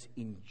He says,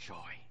 enjoy.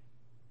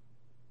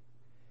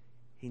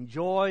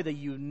 Enjoy the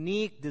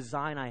unique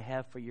design I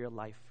have for your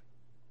life.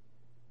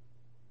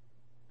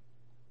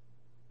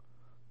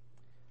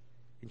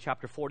 In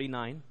chapter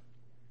 49,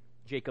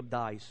 Jacob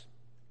dies.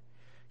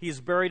 He is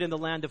buried in the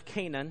land of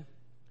Canaan,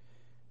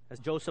 as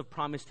Joseph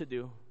promised to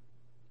do.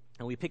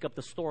 And we pick up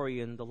the story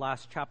in the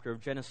last chapter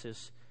of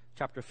Genesis,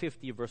 chapter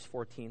 50, verse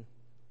 14.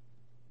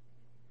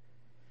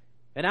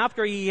 And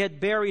after he had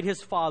buried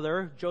his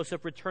father,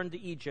 Joseph returned to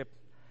Egypt,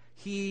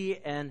 he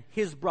and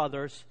his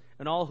brothers,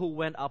 and all who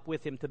went up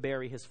with him to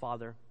bury his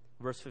father.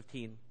 Verse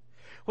 15.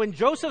 When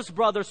Joseph's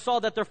brothers saw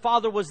that their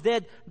father was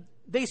dead,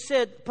 they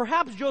said,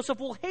 perhaps Joseph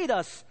will hate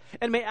us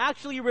and may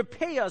actually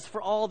repay us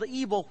for all the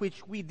evil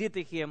which we did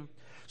to him.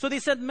 So they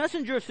sent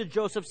messengers to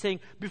Joseph, saying,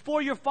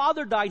 before your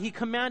father died, he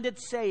commanded,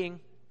 saying,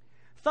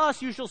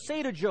 thus you shall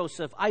say to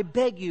Joseph, I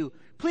beg you,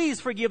 please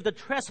forgive the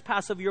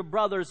trespass of your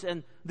brothers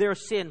and their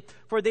sin,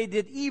 for they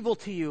did evil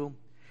to you.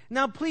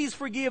 Now please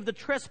forgive the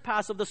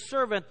trespass of the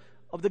servant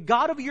of the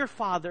God of your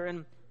father.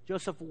 And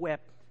Joseph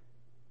wept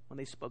when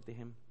they spoke to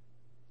him.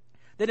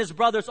 Then his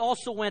brothers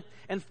also went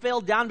and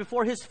fell down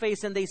before his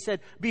face, and they said,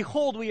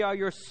 behold, we are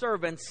your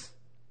servants.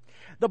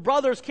 The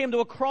brothers came to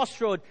a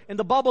crossroad in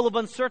the bubble of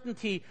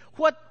uncertainty.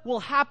 What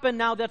will happen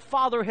now that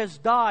father has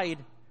died?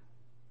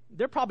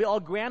 They're probably all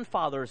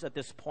grandfathers at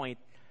this point.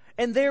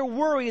 And they're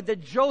worried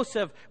that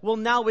Joseph will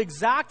now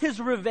exact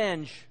his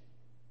revenge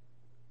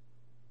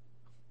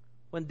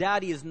when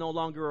daddy is no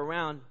longer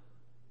around.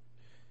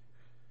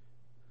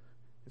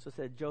 And so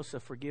said,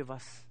 Joseph, forgive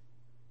us.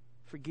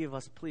 Forgive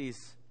us,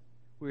 please.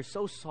 We're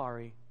so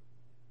sorry.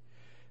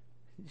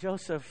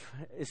 Joseph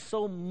is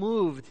so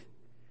moved.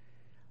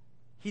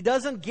 He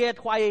doesn't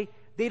get why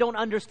they don't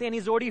understand.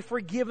 He's already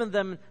forgiven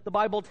them. The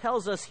Bible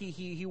tells us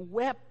he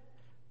wept.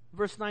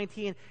 Verse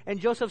 19,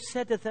 and Joseph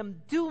said to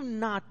them, do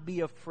not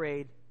be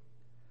afraid,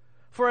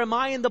 for am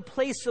I in the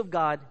place of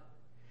God?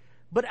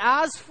 But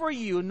as for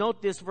you,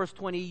 note this, verse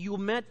 20, you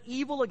meant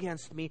evil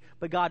against me,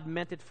 but God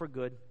meant it for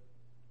good,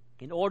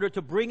 in order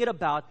to bring it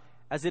about,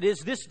 as it is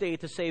this day,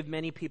 to save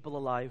many people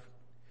alive.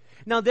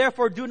 Now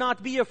therefore, do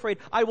not be afraid.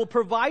 I will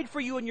provide for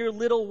you and your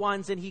little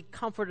ones. And he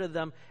comforted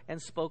them and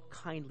spoke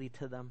kindly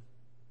to them.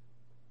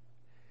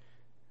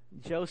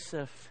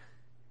 Joseph,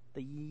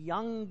 the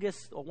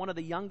youngest, or one of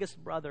the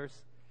youngest brothers,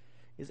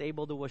 is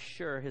able to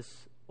assure his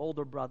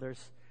older brothers,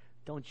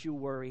 don't you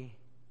worry.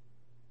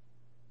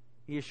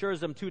 He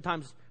assures them 2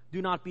 times,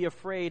 do not be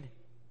afraid.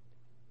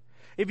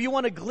 If you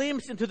want a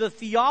glimpse into the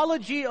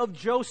theology of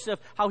Joseph,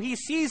 how he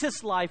sees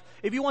his life,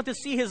 if you want to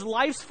see his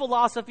life's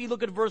philosophy,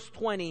 look at verse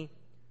 20.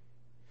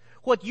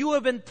 What you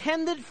have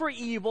intended for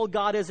evil,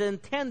 God has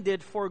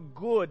intended for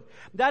good.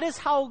 That is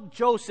how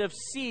Joseph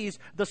sees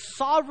the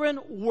sovereign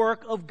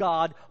work of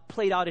God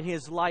played out in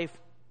his life.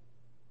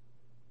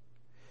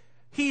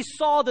 He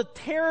saw the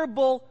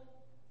terrible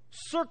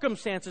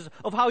circumstances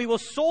of how he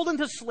was sold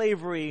into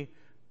slavery,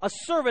 a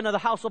servant of the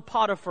house of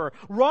Potiphar,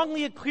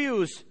 wrongly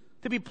accused,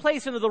 to be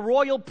placed into the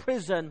royal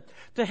prison,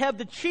 to have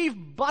the chief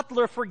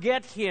butler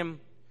forget him,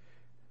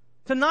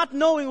 to not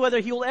knowing whether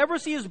he will ever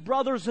see his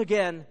brothers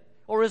again,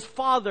 or his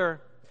father.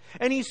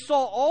 And he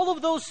saw all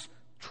of those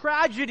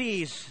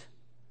tragedies,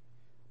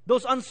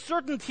 those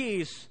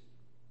uncertainties.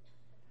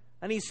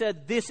 And he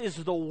said, this is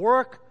the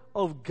work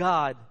of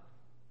God,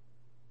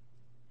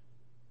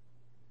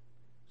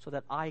 so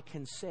that I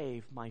can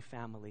save my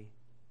family.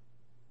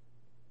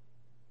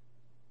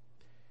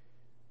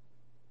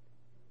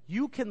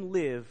 You can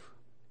live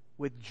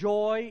with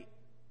joy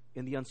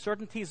in the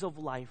uncertainties of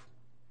life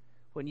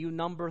when you,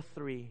 number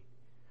 3,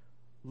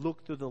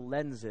 look through the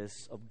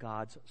lenses of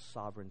God's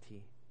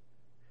sovereignty.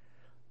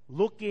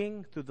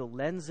 Looking through the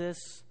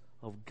lenses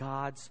of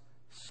God's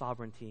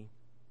sovereignty.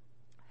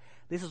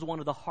 This is one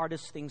of the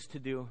hardest things to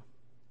do.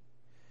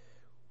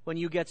 When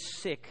you get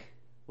sick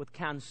with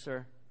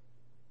cancer,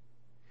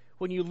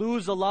 when you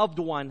lose a loved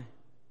one,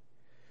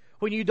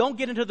 when you don't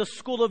get into the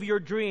school of your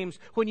dreams,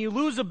 when you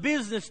lose a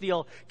business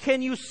deal,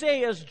 can you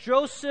say, as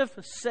Joseph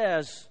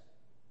says,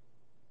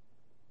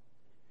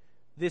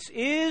 "This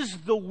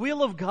is the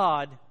will of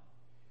God.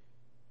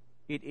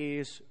 It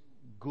is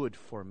good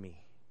for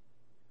me"?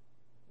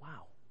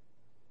 Wow.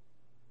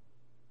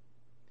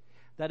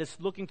 That is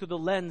looking through the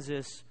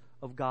lenses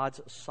of God's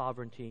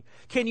sovereignty.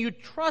 Can you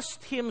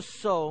trust Him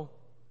so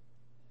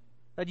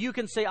that you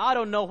can say, "I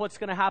don't know what's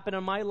going to happen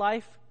in my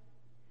life,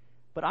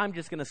 but I'm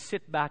just going to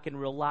sit back and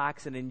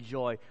relax and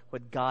enjoy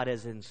what God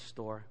has in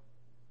store"?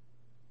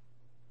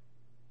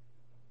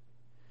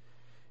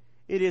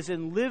 It is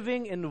in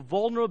living in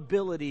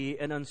vulnerability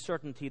and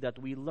uncertainty that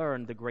we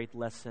learn the great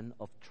lesson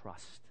of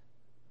trust.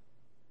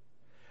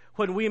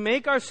 When we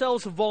make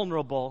ourselves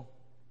vulnerable,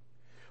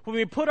 when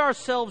we put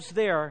ourselves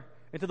there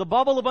into the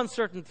bubble of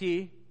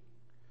uncertainty,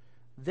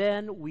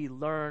 then we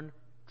learn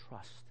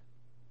trust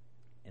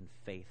and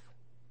faith.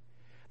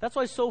 That's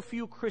why so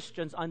few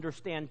Christians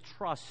understand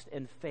trust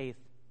and faith,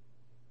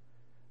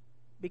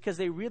 because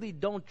they really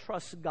don't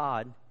trust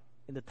God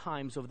in the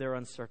times of their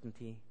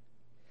uncertainty.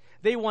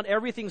 They want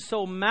everything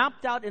so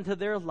mapped out into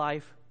their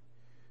life.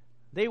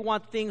 They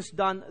want things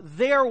done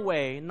their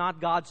way, not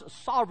God's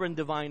sovereign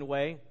divine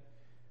way.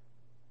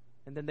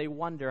 And then they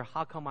wonder,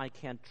 how come I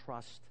can't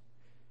trust?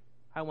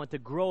 I want to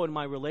grow in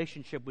my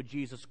relationship with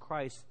Jesus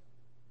Christ.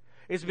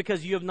 It's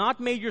because you have not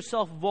made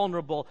yourself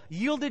vulnerable,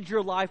 yielded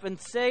your life, and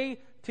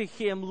say to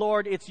Him,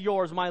 "Lord, it's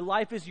yours. My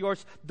life is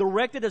yours.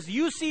 Direct it as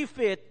you see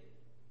fit,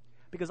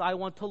 because I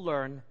want to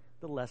learn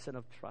the lesson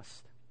of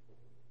trust."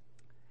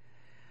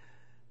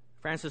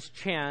 Francis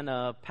Chan,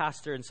 a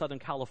pastor in Southern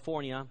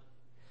California,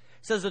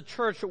 says the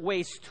church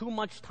wastes too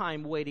much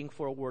time waiting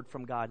for a word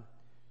from God.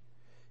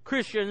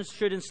 Christians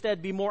should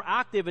instead be more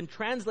active in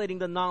translating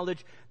the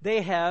knowledge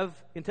they have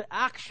into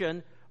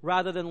action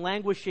rather than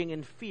languishing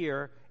in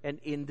fear and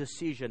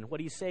indecision.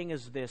 What he's saying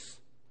is this.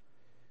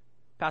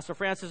 Pastor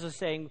Francis is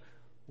saying,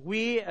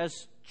 we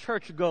as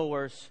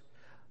churchgoers,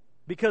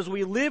 because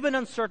we live in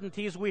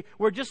uncertainties,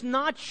 we're just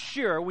not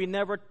sure, we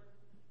never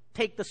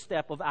take the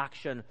step of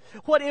action.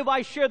 What if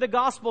I share the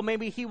gospel?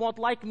 Maybe He won't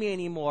like me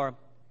anymore.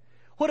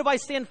 What if I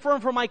stand firm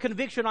for my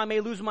conviction? I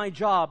may lose my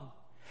job.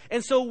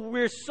 And so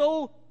we're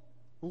so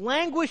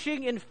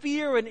languishing in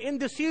fear and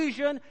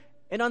indecision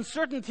and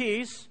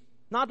uncertainties,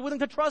 not willing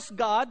to trust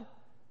God,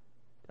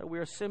 that we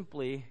are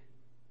simply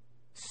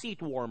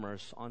seat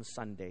warmers on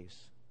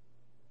Sundays.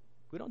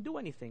 We don't do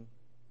anything.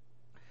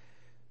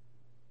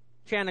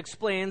 Chan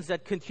explains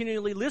that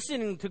continually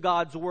listening to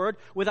God's Word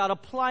without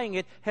applying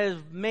it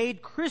has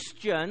made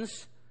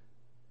Christians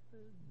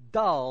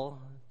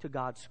dull to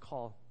God's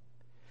call.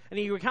 And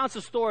he recounts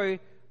a story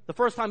the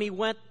first time he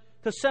went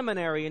to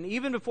seminary, and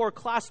even before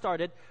class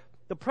started,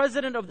 the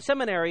president of the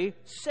seminary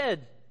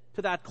said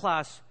to that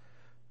class,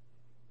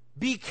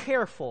 "Be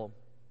careful,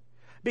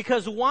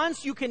 because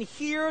once you can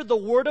hear the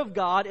Word of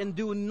God and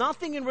do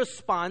nothing in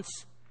response,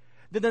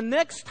 then the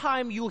next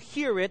time you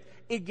hear it,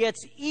 it gets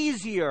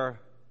easier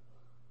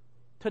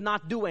to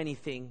not do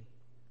anything.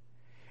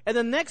 And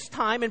the next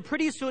time, and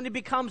pretty soon it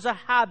becomes a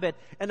habit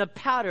and a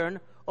pattern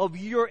of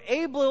you're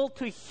able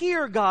to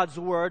hear God's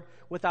Word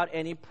without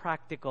any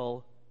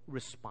practical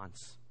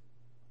response."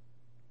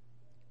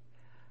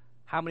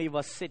 How many of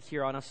us sit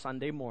here on a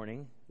Sunday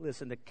morning,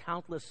 listen to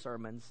countless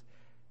sermons,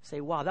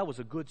 say, "Wow, that was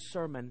a good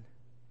sermon.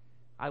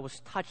 I was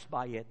touched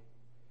by it,"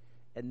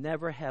 and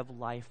never have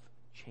life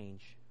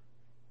change?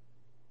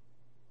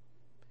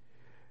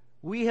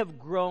 We have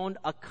grown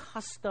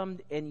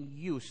accustomed and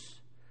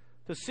used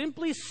to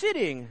simply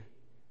sitting,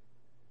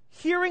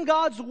 hearing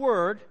God's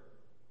Word,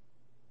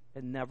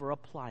 and never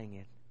applying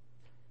it,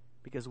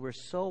 because we're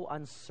so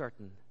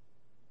uncertain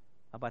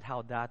about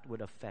how that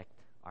would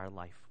affect our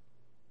life.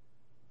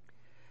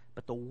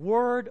 But the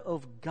Word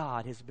of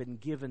God has been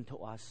given to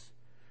us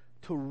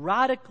to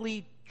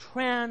radically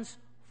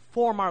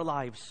transform our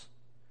lives,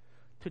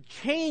 to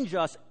change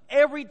us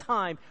every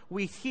time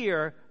we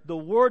hear the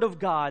Word of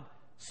God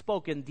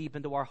spoken deep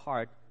into our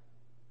heart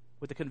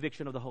with the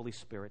conviction of the Holy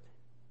Spirit.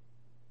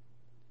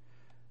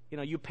 You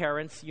know, you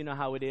parents, you know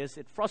how it is.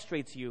 It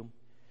frustrates you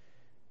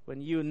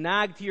when you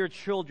nag to your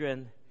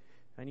children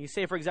and you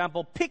say, for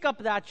example, "Pick up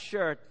that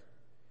shirt,"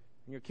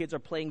 and your kids are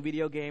playing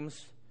video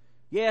games.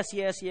 Yes,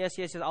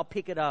 I'll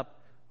pick it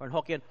up. Or in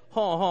Hokkien,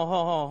 "Ho, ho,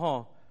 ho, ho,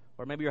 ho."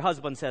 Or maybe your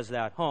husband says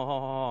that, "Ho, ho,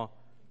 ho, ho."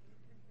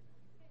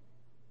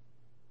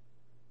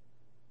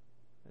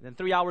 And then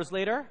 3 hours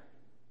later,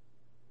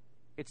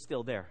 it's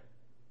still there.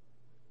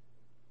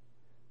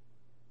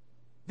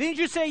 "Didn't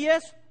you say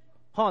yes?"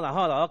 Hold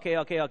on.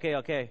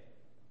 Okay.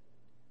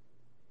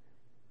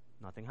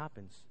 Nothing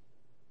happens.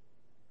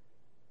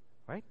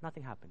 Right?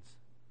 Nothing happens.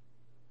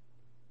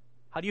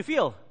 How do you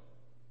feel?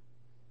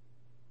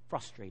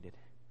 Frustrated,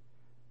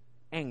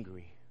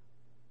 angry.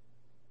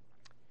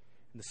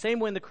 In the same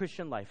way in the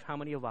Christian life, how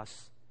many of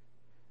us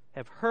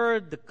have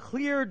heard the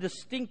clear,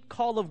 distinct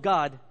call of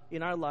God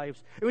in our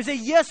lives? And we say,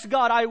 yes,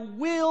 God, I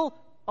will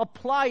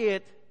apply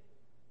it.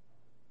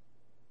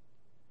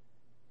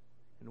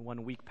 And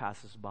 1 week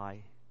passes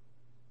by,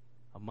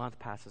 a month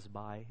passes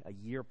by, a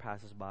year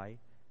passes by,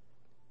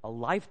 a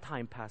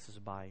lifetime passes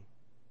by,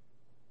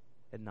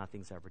 and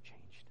nothing's ever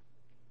changed.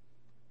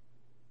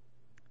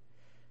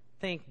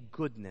 Thank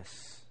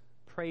goodness,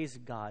 praise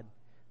God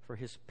for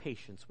His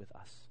patience with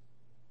us.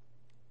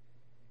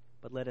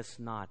 But let us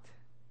not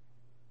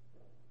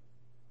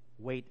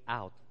wait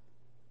out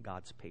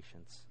God's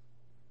patience.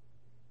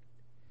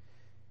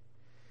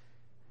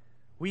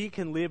 We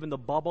can live in the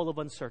bubble of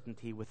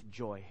uncertainty with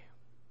joy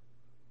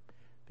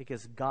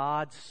because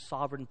God's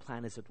sovereign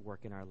plan is at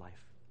work in our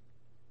life,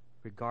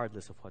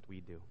 regardless of what we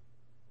do.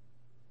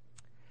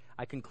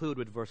 I conclude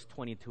with verse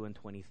 22 and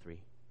 23.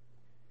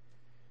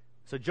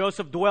 So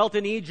Joseph dwelt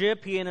in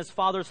Egypt, he and his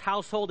father's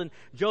household, and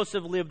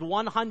Joseph lived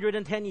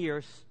 110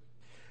 years.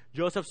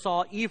 Joseph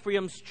saw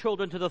Ephraim's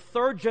children to the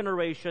third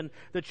generation.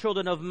 The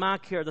children of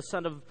Machir, the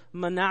son of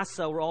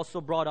Manasseh, were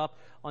also brought up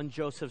on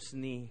Joseph's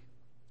knee.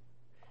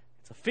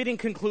 It's a fitting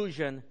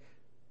conclusion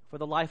for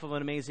the life of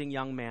an amazing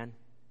young man,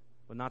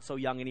 but not so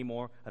young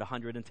anymore at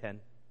 110.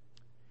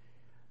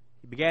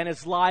 He began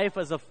his life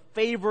as a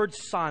favored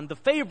son, the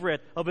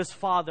favorite of his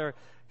father.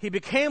 He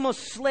became a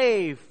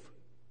slave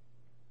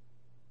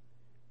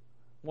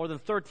more than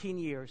 13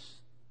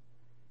 years.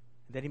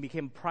 And then he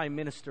became prime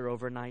minister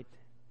overnight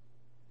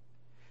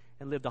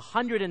and lived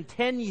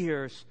 110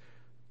 years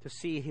to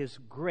see his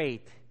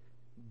great,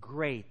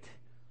 great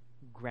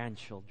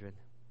grandchildren.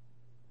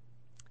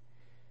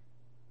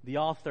 The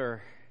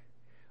author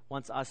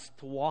wants us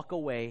to walk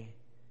away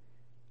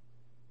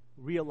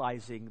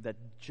realizing that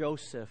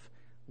Joseph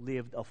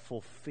lived a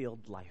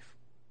fulfilled life.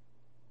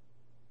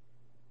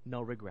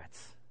 No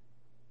regrets.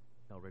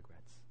 No regrets.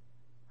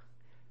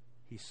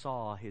 He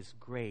saw his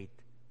great,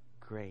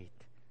 great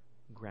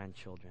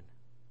grandchildren.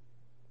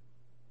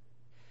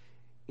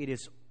 It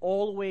is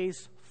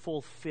always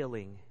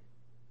fulfilling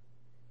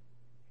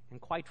and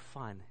quite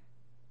fun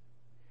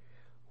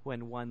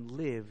when one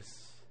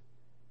lives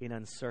in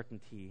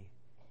uncertainty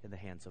in the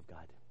hands of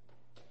God.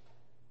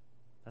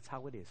 That's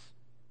how it is.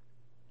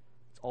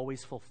 It's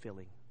always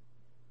fulfilling.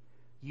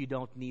 You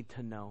don't need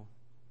to know.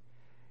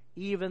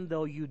 Even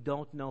though you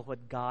don't know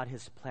what God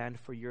has planned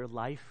for your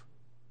life,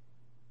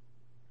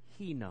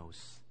 He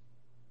knows.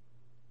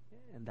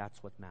 And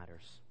that's what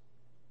matters.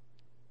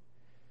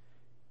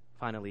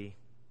 Finally,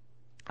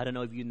 I don't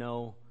know if you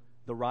know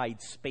the ride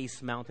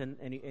Space Mountain.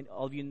 And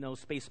all of you know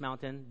Space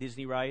Mountain,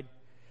 Disney ride?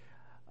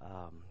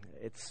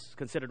 It's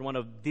considered one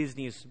of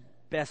Disney's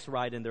best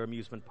ride in their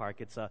amusement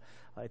park. It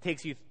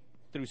takes you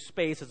through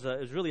space.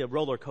 It's really a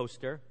roller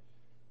coaster.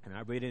 And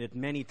I've ridden it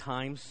many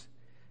times.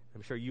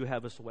 I'm sure you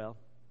have as well.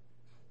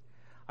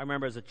 I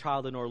remember as a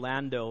child in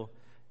Orlando,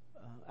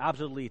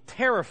 absolutely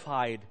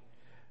terrified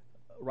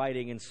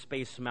riding in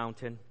Space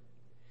Mountain.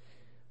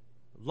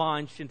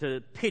 Launched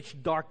into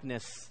pitch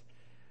darkness,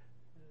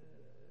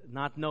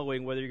 not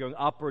knowing whether you're going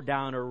up or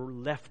down or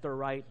left or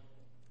right.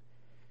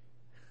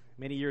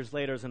 Many years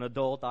later, as an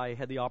adult, I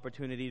had the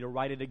opportunity to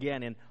ride it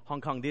again in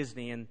Hong Kong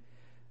Disney, and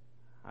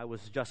I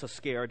was just as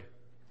scared.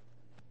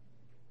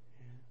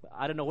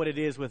 I don't know what it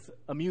is with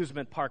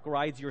amusement park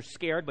rides. You're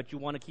scared, but you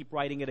want to keep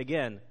riding it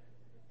again.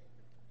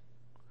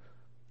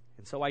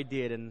 And so I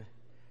did, and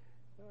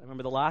I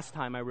remember the last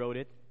time I rode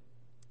it,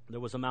 there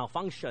was a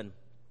malfunction.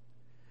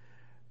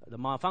 The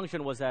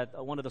malfunction was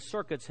that one of the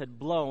circuits had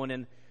blown,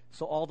 and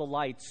so all the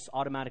lights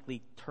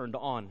automatically turned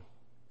on.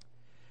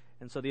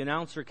 And so the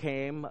announcer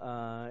came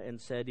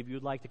and said, if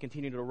you'd like to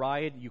continue to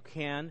ride, you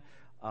can,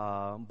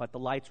 but the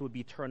lights would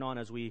be turned on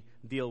as we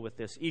deal with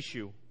this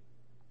issue.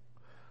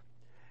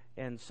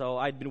 And so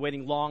I'd been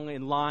waiting long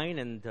in line,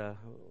 and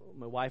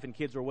my wife and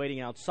kids were waiting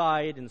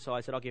outside, and so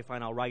I said, okay,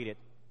 fine, I'll ride it.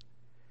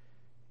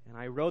 And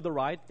I rode the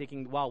ride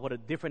thinking, wow, what a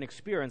different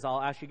experience.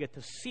 I'll actually get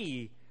to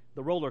see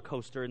the roller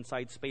coaster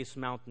inside Space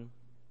Mountain.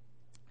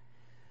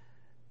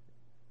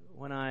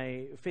 When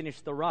I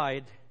finished the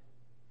ride,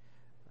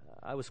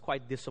 I was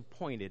quite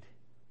disappointed.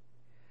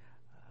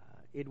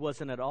 It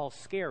wasn't at all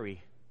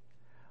scary.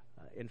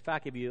 In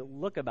fact, if you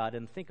look about it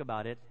and think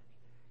about it,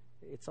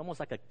 it's almost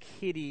like a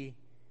kiddie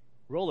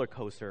roller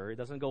coaster. It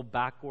doesn't go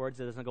backwards.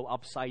 It doesn't go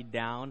upside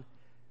down.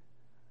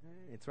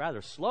 It's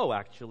rather slow,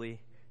 actually.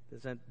 It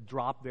doesn't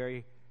drop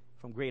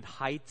from great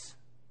heights.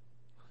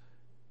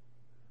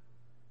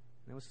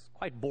 It was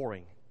quite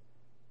boring.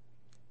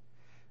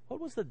 What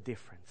was the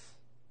difference?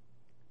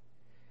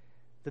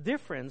 The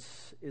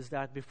difference is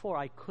that before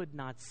I could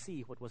not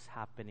see what was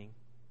happening.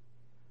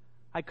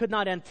 I could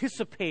not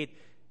anticipate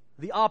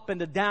the up and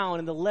the down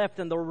and the left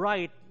and the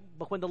right.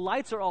 But when the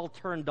lights are all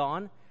turned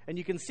on and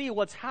you can see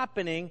what's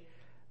happening,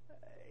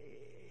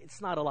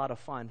 it's not a lot of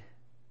fun.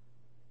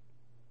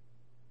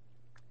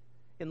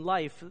 In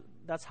life,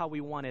 that's how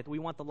we want it. We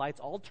want the lights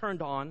all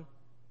turned on.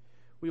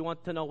 We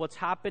want to know what's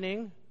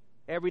happening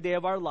every day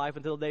of our life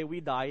until the day we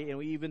die, and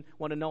we even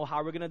want to know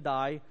how we're going to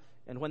die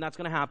and when that's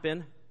going to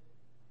happen.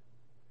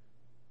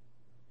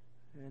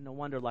 And no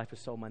wonder life is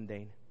so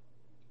mundane.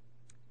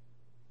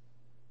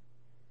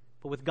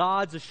 But with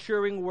God's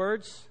assuring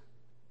words,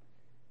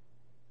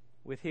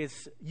 with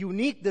His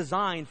unique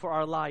design for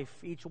our life,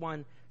 each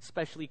one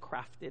specially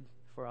crafted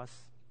for us,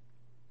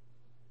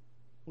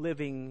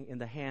 living in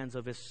the hands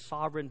of His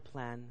sovereign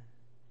plan,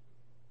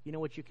 you know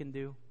what you can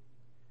do?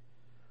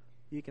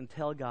 You can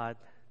tell God,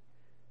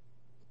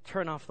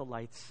 turn off the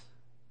lights.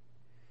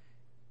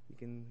 You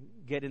can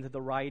get into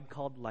the ride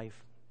called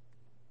life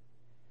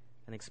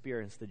and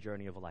experience the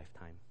journey of a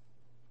lifetime.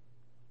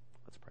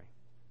 Let's pray.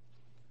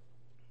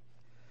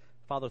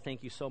 Father,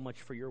 thank you so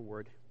much for your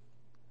word.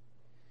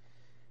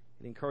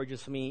 It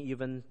encourages me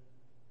even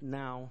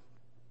now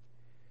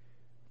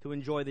to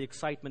enjoy the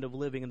excitement of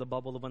living in the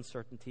bubble of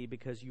uncertainty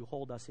because you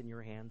hold us in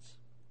your hands.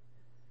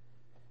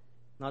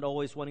 Not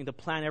always wanting to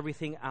plan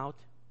everything out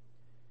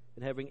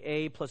and having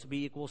A plus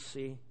B equals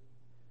C,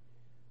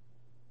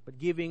 but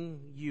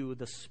giving you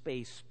the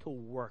space to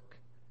work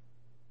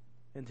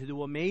and to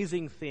do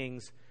amazing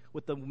things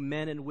with the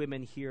men and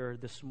women here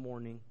this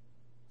morning.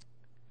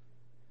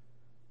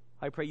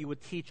 I pray you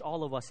would teach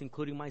all of us,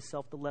 including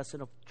myself, the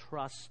lesson of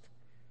trust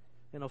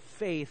and of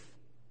faith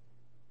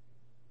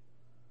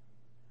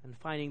and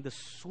finding the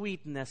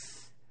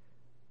sweetness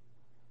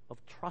of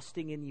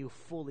trusting in you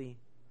fully,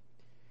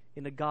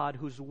 in a God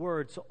whose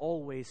words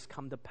always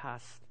come to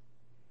pass,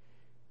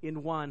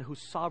 in one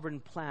whose sovereign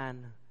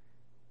plan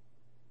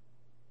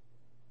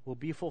will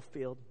be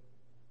fulfilled,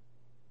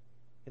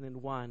 and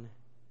in one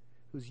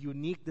whose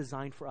unique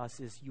design for us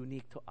is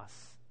unique to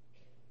us.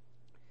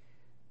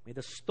 May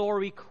the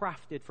story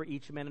crafted for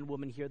each man and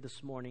woman here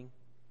this morning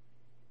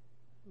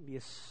be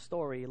a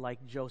story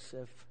like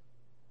Joseph,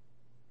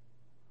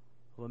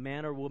 of a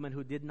man or woman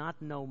who did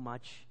not know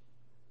much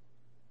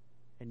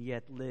and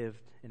yet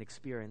lived and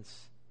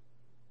experienced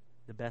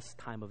the best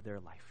time of their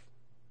life.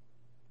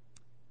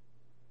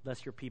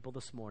 Bless your people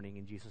this morning.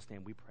 In Jesus'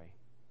 name we pray.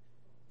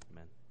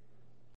 Amen.